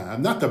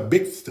sometimes, not the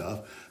big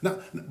stuff,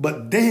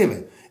 but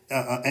daily.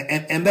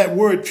 And that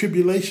word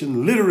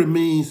tribulation literally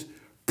means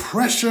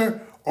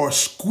pressure or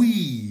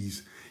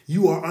squeeze.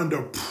 You are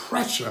under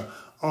pressure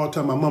all the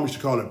time. My mom used to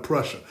call it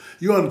pressure.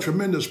 You're under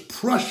tremendous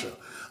pressure.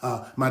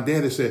 My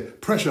daddy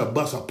said, pressure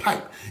busts a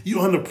pipe.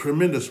 You're under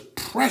tremendous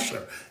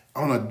pressure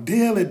on a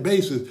daily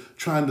basis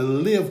trying to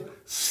live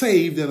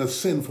saved in a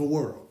sinful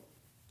world.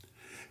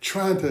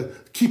 Trying to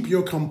keep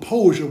your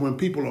composure when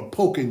people are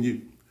poking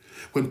you,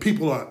 when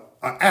people are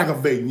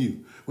aggravating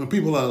you, when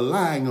people are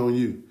lying on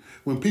you,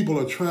 when people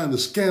are trying to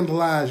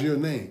scandalize your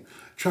name,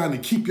 trying to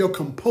keep your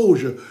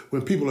composure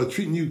when people are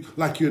treating you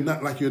like you're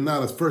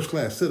not a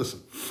first-class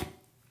citizen.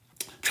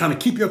 Trying to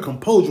keep your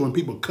composure when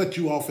people cut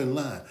you off in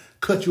line,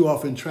 cut you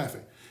off in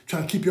traffic.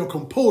 Trying to keep your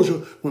composure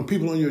when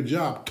people on your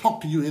job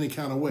talk to you any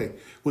kind of way.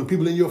 When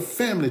people in your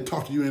family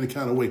talk to you any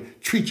kind of way,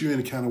 treat you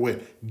any kind of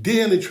way.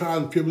 Daily trial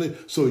and tribulation,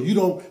 so you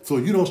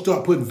don't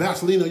start putting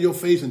Vaseline on your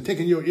face and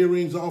taking your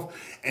earrings off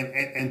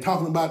and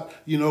talking about,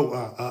 you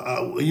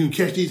can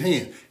catch these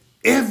hands.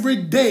 Every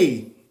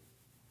day,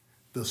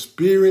 the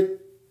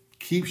Spirit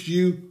keeps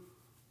you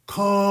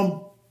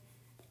calm,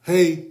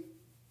 Hey,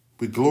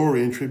 we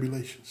glory in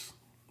tribulations.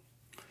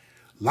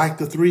 Like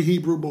the 3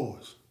 Hebrew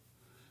boys,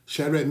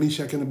 Shadrach,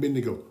 Meshach, and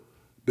Abednego.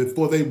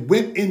 Before they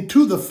went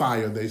into the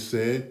fire, they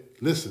said,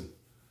 listen,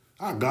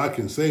 our God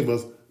can save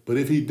us, but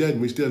if he doesn't,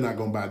 we're still not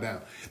going to bow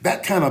down.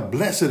 That kind of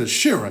blessed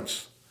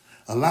assurance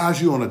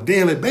allows you on a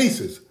daily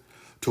basis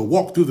to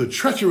walk through the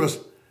treacherous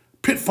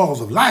pitfalls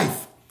of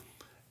life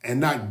and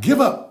not give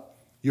up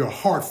your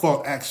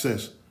hard-fought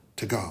access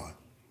to God.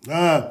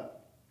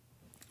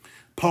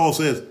 Paul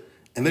says,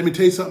 and let me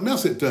tell you something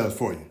else it does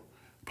for you.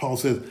 Paul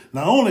says,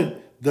 not only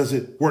does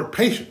it work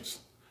patience,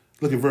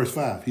 look at verse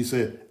 5. He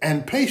said,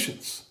 and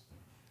patience,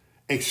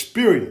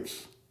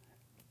 experience,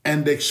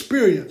 and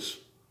experience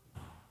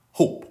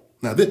hope.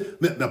 Now,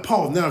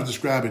 Paul now is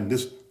describing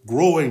this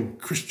growing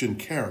Christian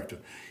character.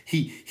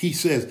 He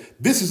says,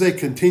 this is a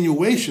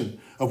continuation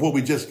of what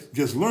we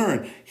just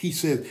learned. He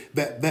said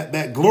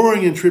that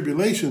glorying in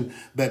tribulation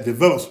that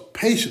develops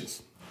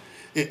patience.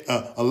 It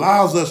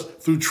allows us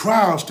through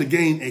trials to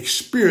gain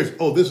experience.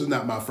 Oh, this is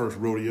not my first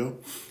rodeo.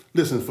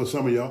 Listen, for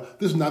some of y'all,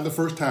 this is not the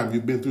first time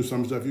you've been through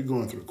some stuff you're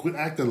going through. Quit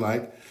acting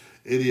like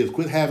it is.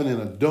 Quit having an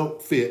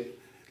adult fit,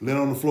 laying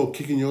on the floor,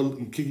 kicking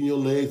your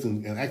legs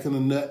and acting a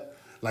nut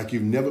like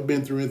you've never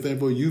been through anything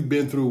before. You've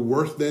been through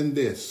worse than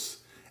this,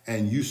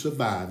 and you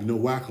survived. You know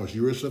why? Because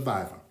you're a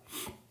survivor.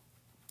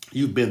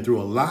 You've been through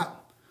a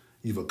lot.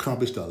 You've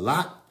accomplished a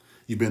lot.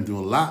 You've been through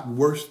a lot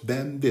worse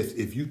than this.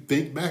 If you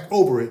think back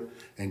over it,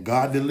 and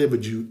God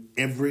delivered you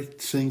every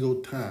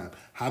single time.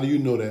 How do you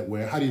know that?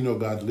 Where? How do you know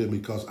God delivered me?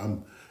 Because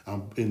I'm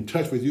in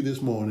touch with you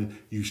this morning.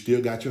 You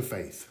still got your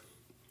faith.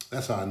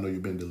 That's how I know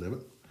you've been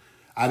delivered.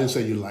 I didn't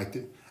say you liked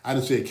it. I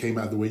didn't say it came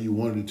out the way you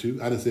wanted it to.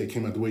 I didn't say it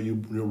came out the way you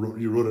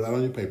wrote it out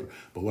on your paper.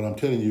 But what I'm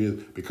telling you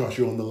is because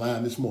you're on the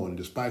line this morning,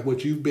 despite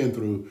what you've been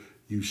through,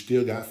 you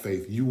still got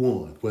faith. You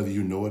won, whether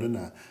you know it or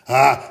not.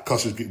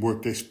 Because it's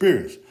worked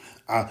experience.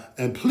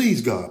 And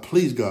please, God,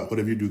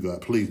 whatever you do,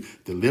 God, please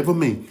deliver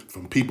me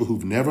from people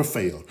who've never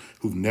failed,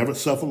 who've never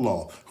suffered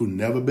loss, who've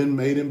never been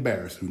made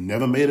embarrassed, who've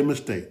never made a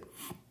mistake.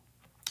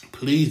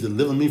 Please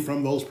deliver me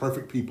from those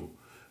perfect people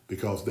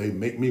because they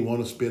make me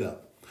want to spit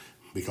up.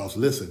 Because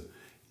listen,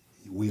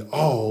 we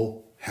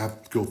all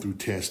have to go through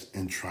test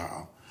and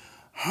trial.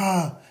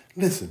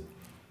 Listen.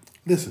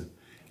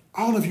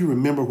 All of you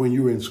remember when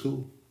you were in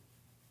school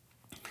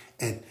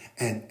and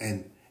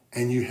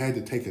you had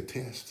to take a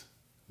test,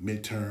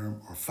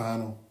 midterm or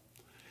final.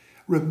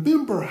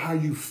 Remember how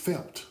you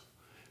felt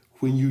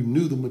when you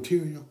knew the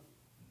material.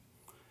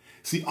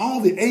 See, all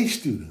the A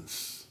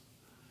students,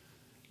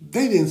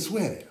 they didn't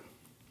sweat it.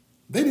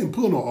 They didn't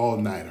pull no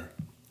all-nighter.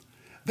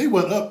 They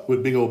went up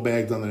with big old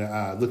bags under their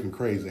eyes, looking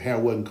crazy. Hair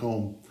wasn't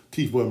combed,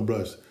 teeth wasn't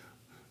brushed.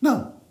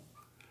 No,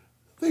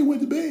 they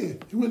went to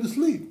bed. They went to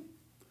sleep.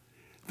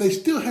 They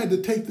still had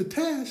to take the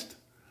test,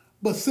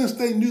 but since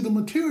they knew the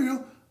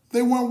material,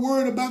 they weren't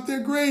worried about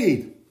their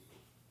grade.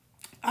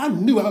 I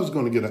knew I was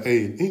going to get an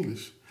A in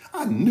English.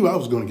 I knew I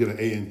was going to get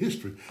an A in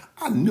history.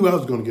 I knew I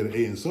was going to get an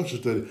A in social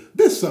studies.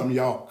 This is something,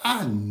 y'all,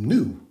 I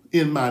knew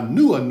in my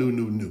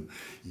knew.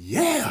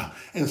 Yeah.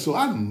 And so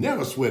I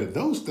never sweated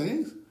those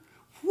things.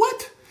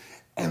 What?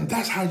 And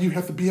that's how you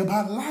have to be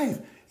about life.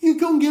 You're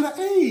going to get an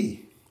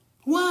A.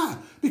 Why?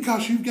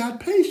 Because you've got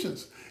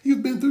patience.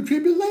 You've been through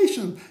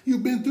tribulation.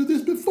 You've been through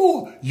this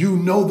before. You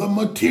know the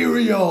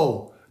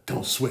material.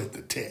 Don't sweat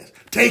the test.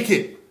 Take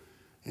it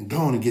and go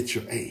on and get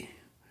your A.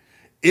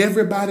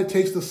 Everybody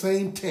takes the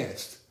same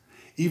test,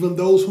 even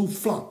those who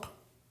flunk.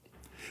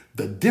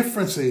 The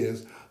difference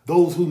is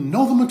those who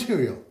know the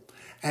material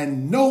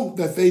and know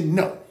that they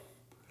know.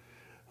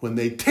 When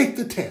they take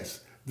the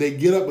test, they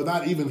get up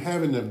without even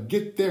having to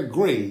get their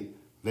grade.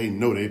 They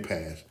know they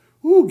passed.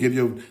 Ooh, give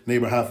your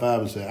neighbor a high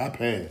five and say, I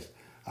passed.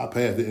 I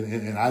passed.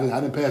 And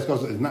I didn't pass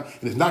because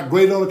it's not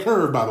graded on a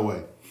curve, by the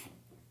way.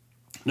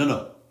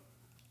 No.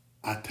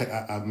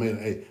 I made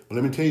an A. But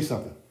let me tell you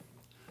something.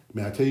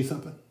 May I tell you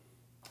something?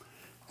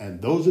 And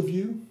those of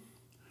you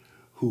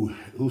who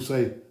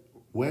say,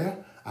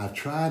 well, I've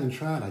tried and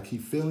tried, I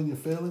keep failing and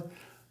failing,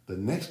 the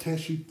next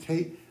test you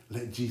take,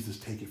 let Jesus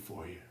take it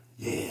for you.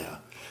 Yeah,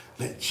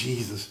 let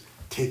Jesus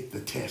take the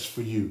test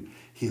for you.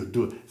 He'll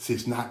do it. See,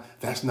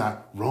 that's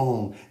not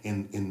wrong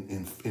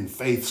in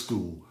faith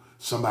school.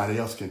 Somebody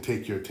else can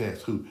take your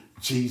test. Who?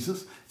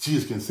 Jesus.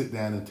 Jesus can sit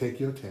down and take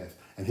your test.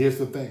 And here's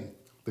the thing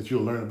that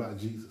you'll learn about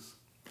Jesus.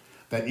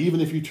 That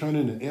even if you turn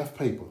in an F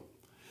paper,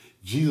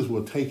 Jesus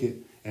will take it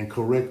and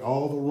correct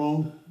all the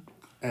wrong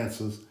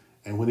answers.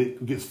 And when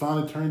it gets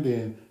finally turned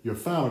in, your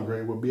final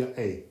grade will be an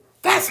A.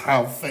 That's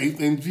how faith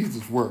in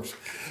Jesus works.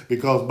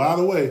 Because, by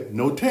the way,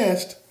 no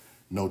test,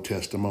 no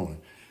testimony.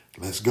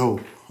 Let's go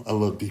a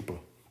little deeper.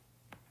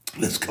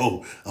 Let's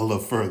go a little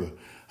further.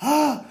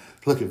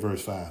 Look at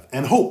verse 5.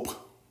 And hope.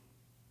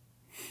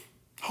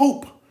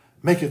 Hope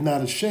maketh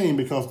not ashamed,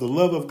 because the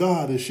love of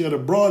God is shed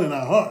abroad in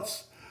our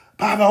hearts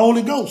by the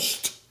Holy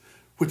Ghost,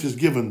 which is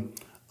given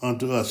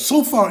unto us.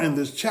 So far in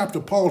this chapter,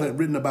 Paul had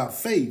written about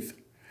faith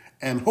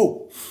and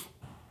hope.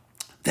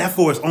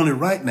 Therefore, it's only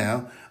right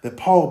now that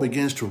Paul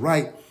begins to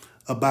write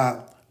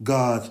about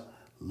God's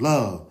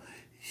love.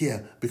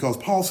 Yeah, because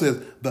Paul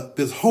says that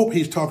this hope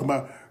he's talking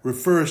about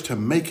refers to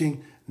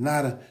making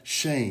not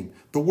ashamed.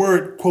 The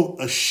word, quote,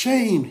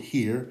 ashamed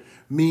here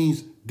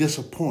means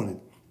disappointed.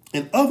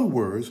 In other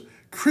words,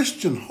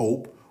 Christian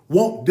hope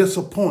won't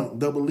disappoint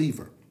the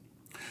believer.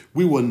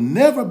 We will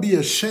never be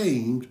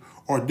ashamed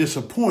or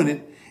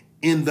disappointed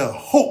in the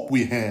hope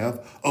we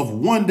have of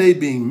one day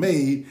being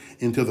made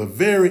into the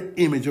very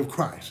image of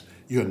Christ.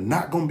 You're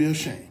not going to be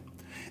ashamed.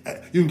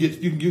 You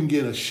can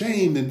get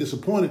ashamed and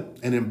disappointed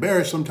and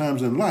embarrassed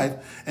sometimes in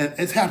life. And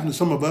it's happened to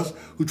some of us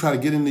who try to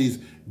get in these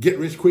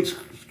get-rich-quick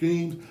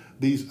schemes,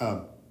 these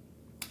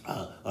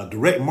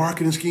direct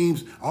marketing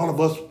schemes. All of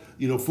us,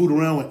 fool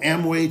around with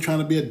Amway trying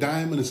to be a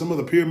diamond and some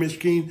other pyramid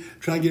scheme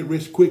trying to get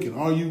rich quick. And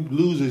all you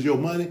lose is your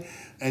money.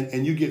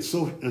 And you get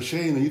so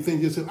ashamed and you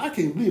think to yourself, I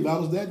can't believe I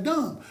was that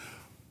dumb.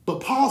 But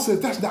Paul says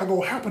that's not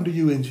going to happen to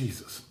you in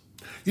Jesus.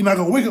 You're not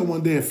going to wake up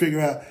one day and figure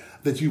out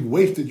that you've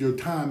wasted your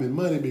time and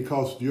money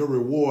because your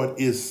reward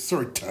is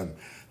certain.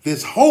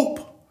 This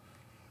hope,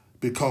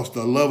 because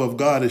the love of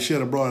God is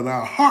shed abroad in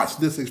our hearts,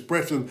 this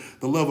expression,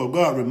 the love of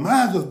God,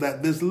 reminds us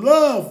that this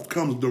love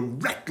comes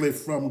directly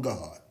from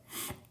God.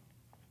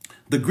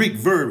 The Greek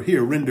verb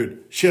here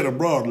rendered shed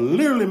abroad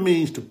literally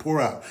means to pour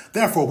out.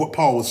 Therefore, what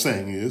Paul was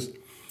saying is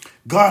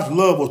God's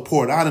love was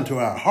poured out into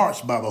our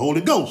hearts by the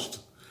Holy Ghost,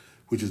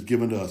 which is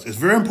given to us. It's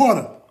very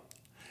important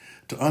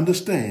to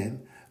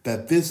understand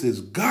that this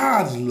is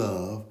God's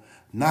love,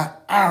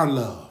 not our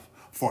love.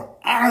 For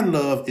our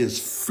love is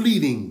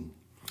fleeting,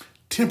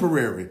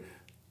 temporary,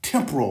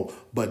 temporal,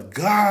 but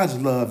God's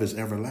love is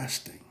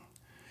everlasting.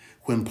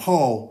 When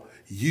Paul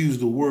used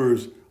the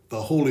words,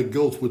 the Holy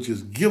Ghost, which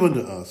is given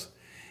to us,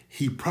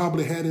 he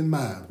probably had in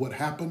mind what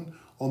happened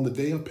on the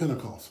day of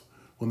Pentecost,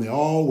 when they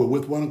all were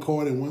with one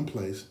accord in one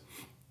place,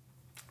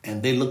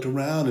 and they looked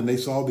around and they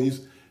saw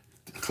these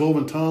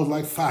cloven tongues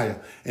like fire,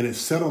 and it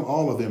set on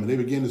all of them, and they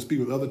began to speak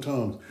with other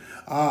tongues.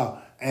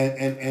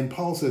 And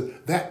Paul says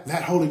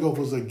that Holy Ghost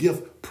was a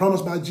gift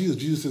promised by Jesus.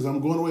 Jesus says, I'm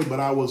going away,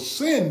 but I will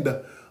send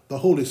the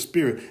Holy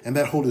Spirit, and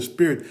that Holy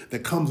Spirit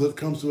that comes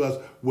to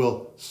us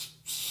will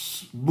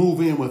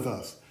move in with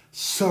us,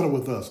 settle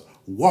with us,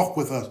 walk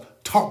with us,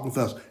 talk with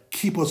us,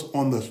 keep us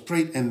on the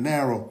straight and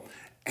narrow,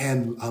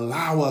 and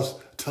allow us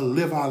to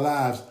live our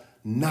lives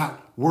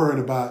not worried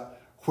about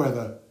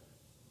whether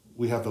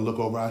we have to look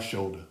over our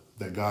shoulder,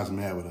 that God's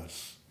mad with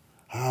us.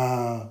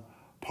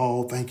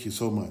 Paul, thank you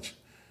so much.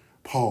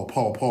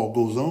 Paul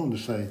goes on to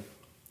say,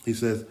 he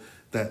says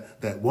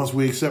that once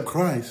we accept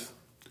Christ,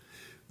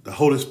 the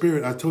Holy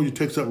Spirit, I told you,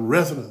 takes up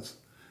residence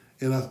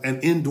in us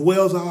and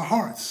indwells our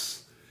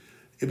hearts.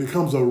 It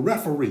becomes a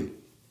referee.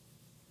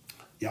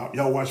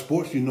 Y'all watch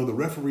sports, you know the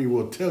referee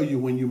will tell you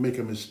when you make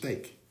a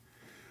mistake,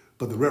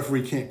 but the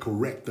referee can't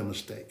correct the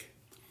mistake.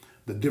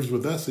 The difference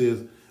with us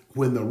is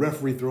when the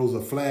referee throws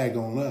a flag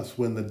on us,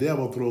 when the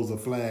devil throws a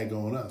flag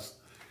on us,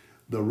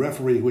 the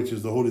referee, which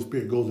is the Holy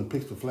Spirit, goes and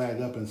picks the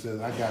flag up and says,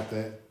 I got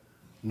that.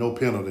 No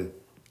penalty.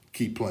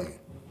 Keep playing.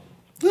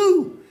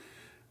 Woo!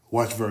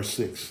 Watch verse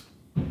 6.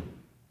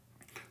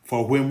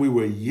 For when we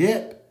were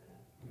yet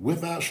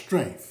without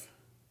strength,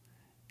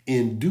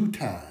 in due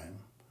time,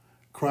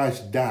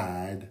 Christ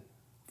died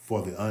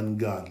for the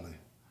ungodly.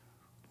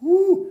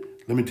 Woo!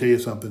 Let me tell you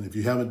something. If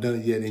you haven't done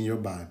it yet in your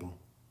Bible,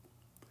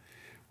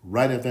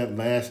 right at that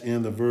last end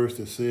of the verse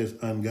that says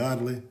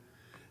ungodly,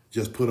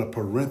 just put a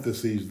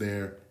parenthesis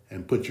there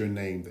and put your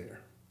name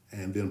there,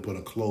 and then put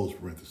a closed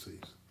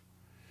parenthesis.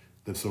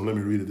 So let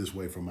me read it this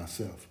way for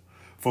myself.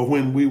 For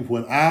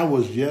when I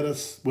was yet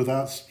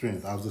without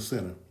strength, I was a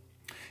sinner.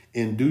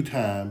 In due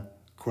time,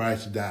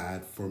 Christ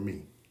died for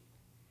me.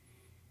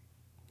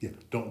 Yeah,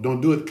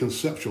 don't do it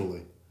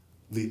conceptually.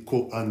 The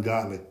quote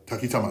ungodly.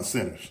 He's talking about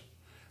sinners.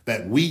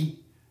 That we,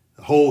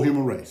 the whole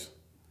human race,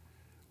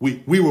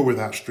 we were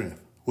without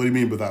strength. What do you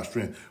mean without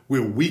strength?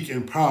 We're weak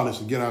and powerless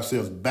to get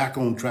ourselves back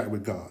on track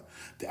with God.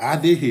 The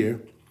idea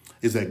here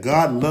is that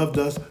God loved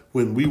us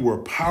when we were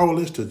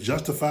powerless to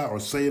justify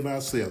or save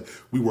ourselves.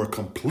 We were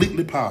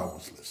completely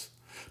powerless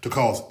to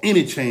cause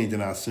any change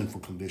in our sinful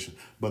condition.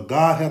 But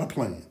God had a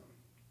plan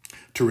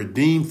to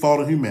redeem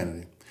fallen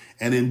humanity.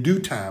 And in due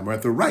time, or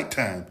at the right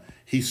time,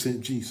 he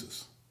sent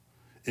Jesus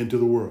into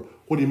the world.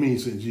 What do you mean he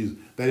sent Jesus?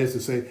 That is to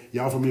say,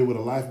 y'all familiar with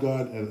a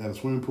lifeguard at a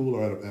swimming pool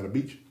or at a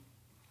beach?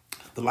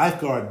 The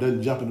lifeguard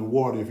doesn't jump in the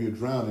water if you're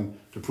drowning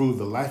to prove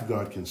the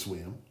lifeguard can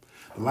swim.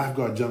 The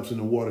lifeguard jumps in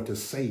the water to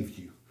save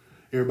you.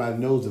 Everybody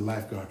knows the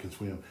lifeguard can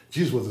swim.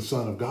 Jesus was the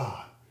Son of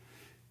God.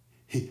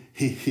 He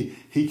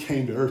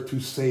came to earth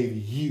to save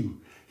you.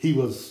 He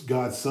was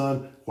God's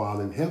Son while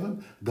in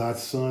heaven,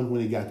 God's Son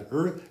when he got to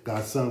earth,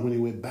 God's Son when he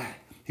went back.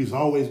 He's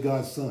always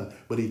God's Son,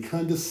 but he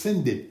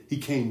condescended. He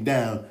came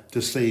down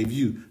to save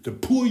you, to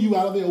pull you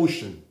out of the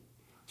ocean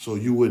so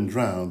you wouldn't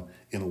drown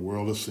in a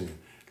world of sin.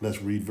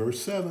 Let's read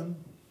verse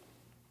 7.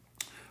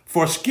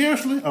 For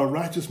scarcely a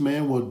righteous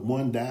man would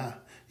one die,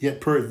 yet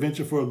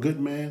peradventure for a good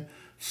man,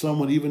 some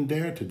would even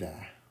dare to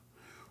die.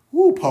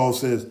 Woo, Paul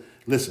says,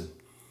 listen,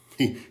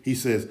 he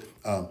says,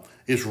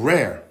 it's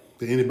rare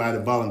that anybody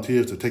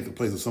volunteers to take the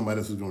place of somebody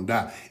else who's going to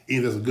die,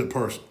 even if it's a good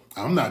person.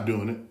 I'm not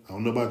doing it. I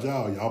don't know about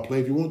y'all. Y'all play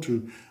if you want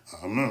to.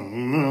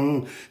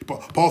 I'm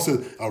not. Paul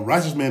says a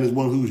righteous man is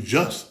one who's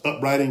just,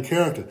 upright in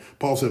character.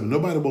 Paul said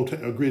nobody will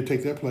agree to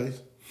take their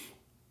place.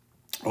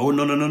 Oh,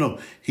 no.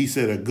 He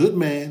said a good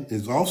man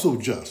is also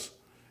just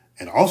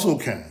and also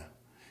kind.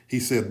 He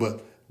said,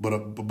 but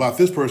about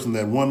this person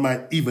that one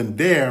might even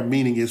dare,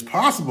 meaning it's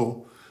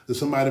possible that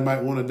somebody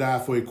might want to die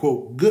for a,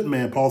 quote, good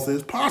man. Paul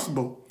says it's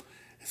possible.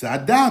 He said,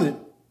 I doubt it.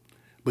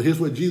 But here's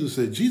what Jesus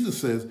said. Jesus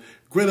says,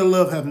 greater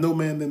love hath no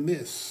man than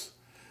this,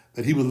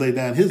 that he would lay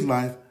down his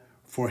life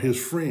for his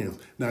friends.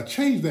 Now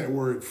change that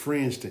word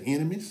friends to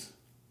enemies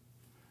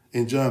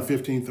in John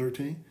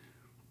 15:13.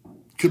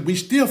 Could we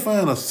still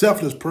find a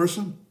selfless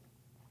person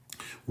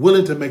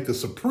willing to make the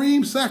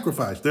supreme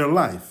sacrifice, their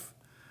life,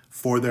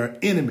 for their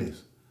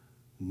enemies?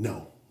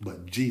 No,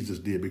 but Jesus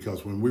did,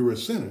 because when we were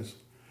sinners,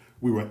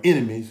 we were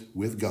enemies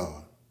with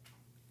God.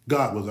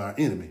 God was our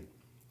enemy.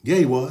 Yeah,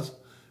 he was.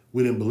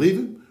 We didn't believe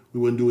him. We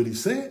wouldn't do what he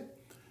said.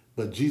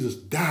 But Jesus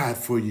died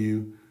for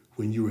you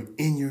when you were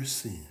in your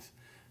sins.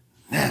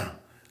 Now,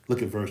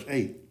 look at verse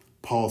 8.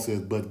 Paul says,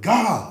 but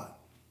God.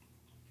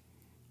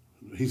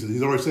 He says,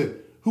 he's already said,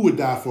 who would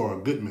die for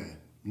a good man?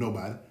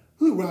 Nobody.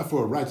 Who would die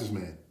for a righteous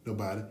man?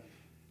 Nobody.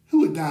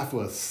 Who would die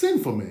for a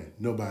sinful man?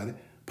 Nobody.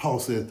 Paul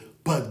says,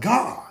 but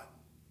God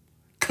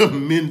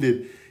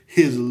commended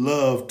his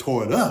love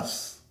toward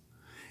us,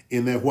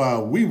 in that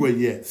while we were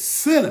yet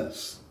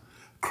sinners,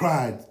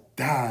 Christ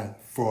died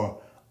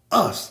for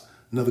us.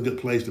 Another good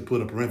place to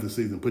put a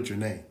parenthesis and put your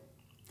name.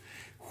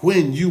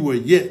 When you were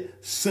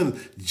yet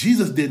sinners,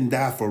 Jesus didn't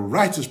die for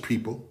righteous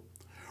people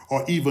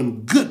or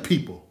even good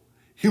people.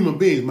 Human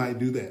beings might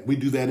do that. We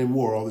do that in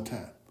war all the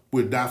time.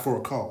 We'll die for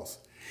a cause.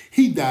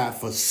 He died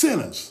for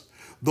sinners.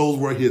 Those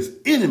were his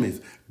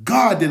enemies.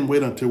 God didn't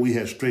wait until we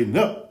had straightened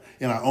up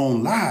in our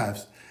own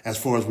lives as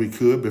far as we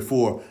could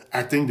before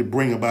acting to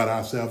bring about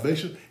our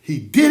salvation. He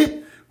did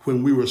it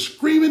when we were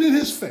screaming in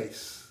his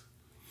face,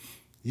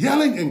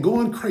 yelling and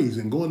going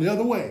crazy and going the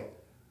other way.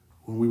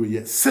 When we were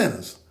yet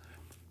sinners,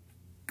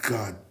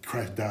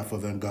 Christ died for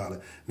the ungodly.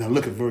 Now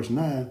look at verse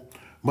 9.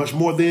 Much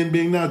more then,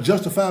 being now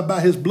justified by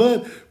his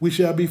blood, we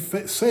shall be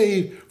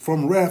saved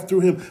from wrath through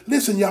him.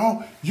 Listen,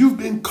 y'all, you've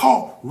been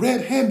caught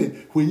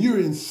red-handed. When you're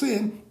in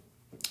sin,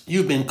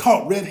 you've been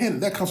caught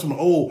red-handed. That comes from an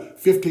old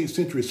 15th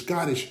century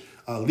Scottish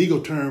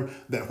legal term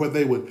that where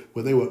they would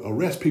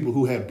arrest people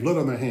who had blood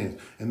on their hands.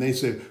 And they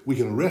said, we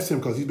can arrest him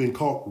because he's been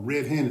caught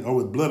red-handed or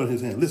with blood on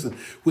his hand. Listen,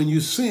 when you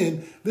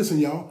sin, listen,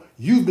 y'all,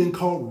 you've been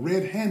caught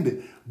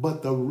red-handed.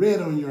 But the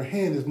red on your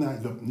hand is not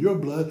your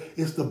blood,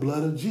 it's the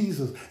blood of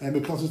Jesus. And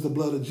because it's the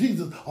blood of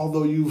Jesus,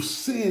 although you've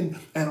sinned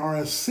and are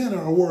a sinner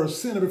or were a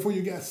sinner before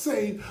you got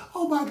saved,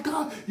 oh my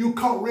God, you're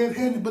caught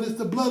red-handed, but it's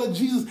the blood of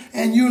Jesus,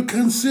 and you're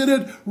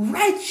considered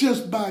righteous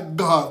by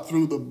God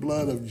through the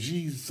blood of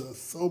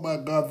Jesus. Oh my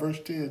God,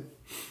 verse 10.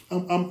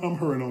 I'm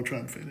hurrying on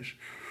trying to finish.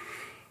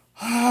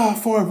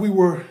 For if we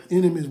were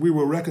enemies, we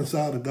were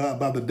reconciled to God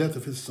by the death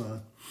of his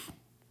son.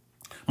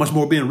 Much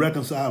more being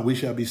reconciled, we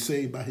shall be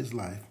saved by his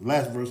life.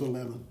 Last verse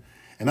 11.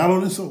 And not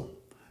only so,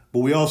 but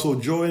we also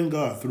joy in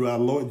God through our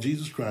Lord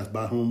Jesus Christ,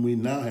 by whom we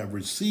now have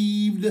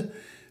received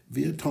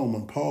the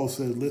atonement. Paul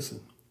says,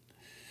 listen,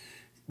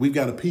 we've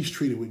got a peace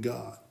treaty with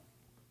God.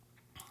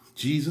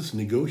 Jesus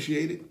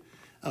negotiated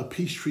a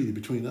peace treaty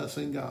between us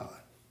and God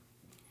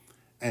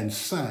and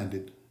signed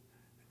it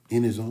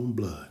in his own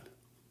blood.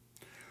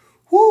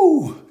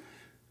 Woo!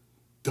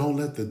 Don't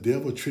let the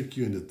devil trick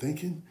you into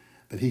thinking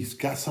that he's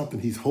got something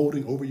he's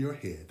holding over your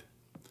head.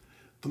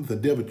 Don't let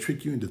the devil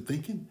trick you into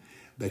thinking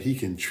that he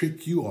can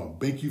trick you or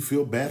make you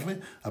feel badly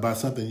about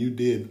something you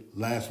did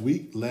last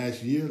week,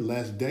 last year,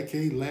 last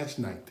decade, last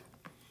night.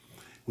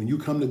 When you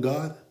come to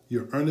God,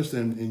 you're earnest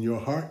in your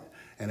heart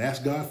and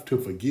ask God to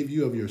forgive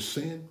you of your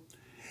sin,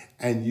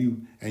 and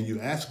you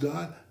ask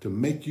God to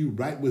make you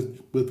right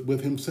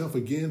with himself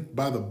again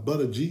by the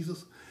blood of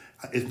Jesus.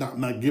 It's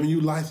not giving you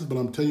license, but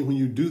I'm telling you, when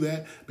you do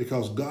that,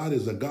 because God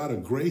is a God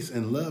of grace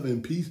and love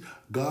and peace,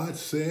 God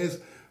says,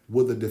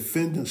 will the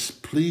defendants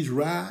please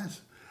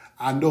rise?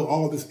 I know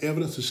all this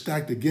evidence is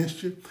stacked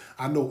against you.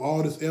 I know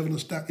all this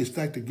evidence is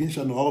stacked against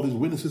you. I know all these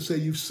witnesses say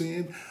you've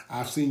sinned.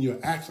 I've seen your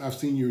acts. I've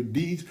seen your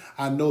deeds.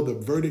 I know the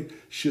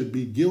verdict should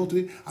be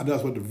guilty. I know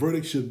that's what the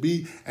verdict should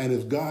be. And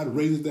if God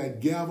raises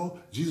that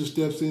gavel, Jesus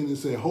steps in and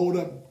says, hold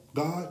up,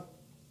 God.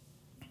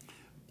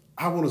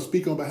 I want to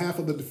speak on behalf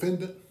of the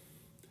defendant.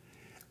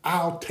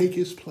 I'll take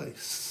his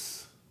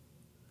place.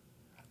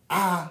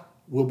 I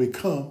will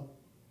become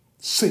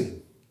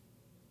sin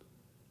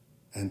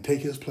and take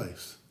his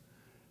place.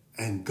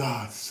 And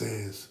God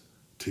says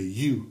to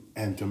you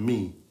and to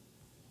me,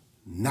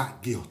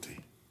 not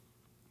guilty.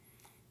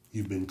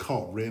 You've been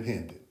caught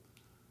red-handed,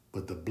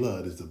 but the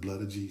blood is the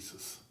blood of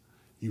Jesus.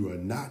 You are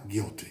not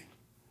guilty.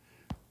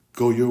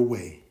 Go your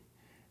way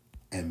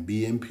and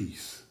be in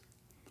peace.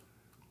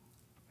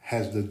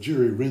 Has the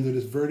jury rendered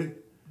its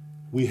verdict?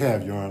 We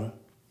have, Your Honor.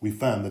 We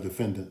find the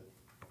defendant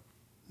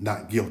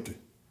not guilty.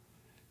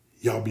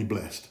 Y'all be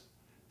blessed.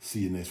 See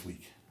you next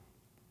week.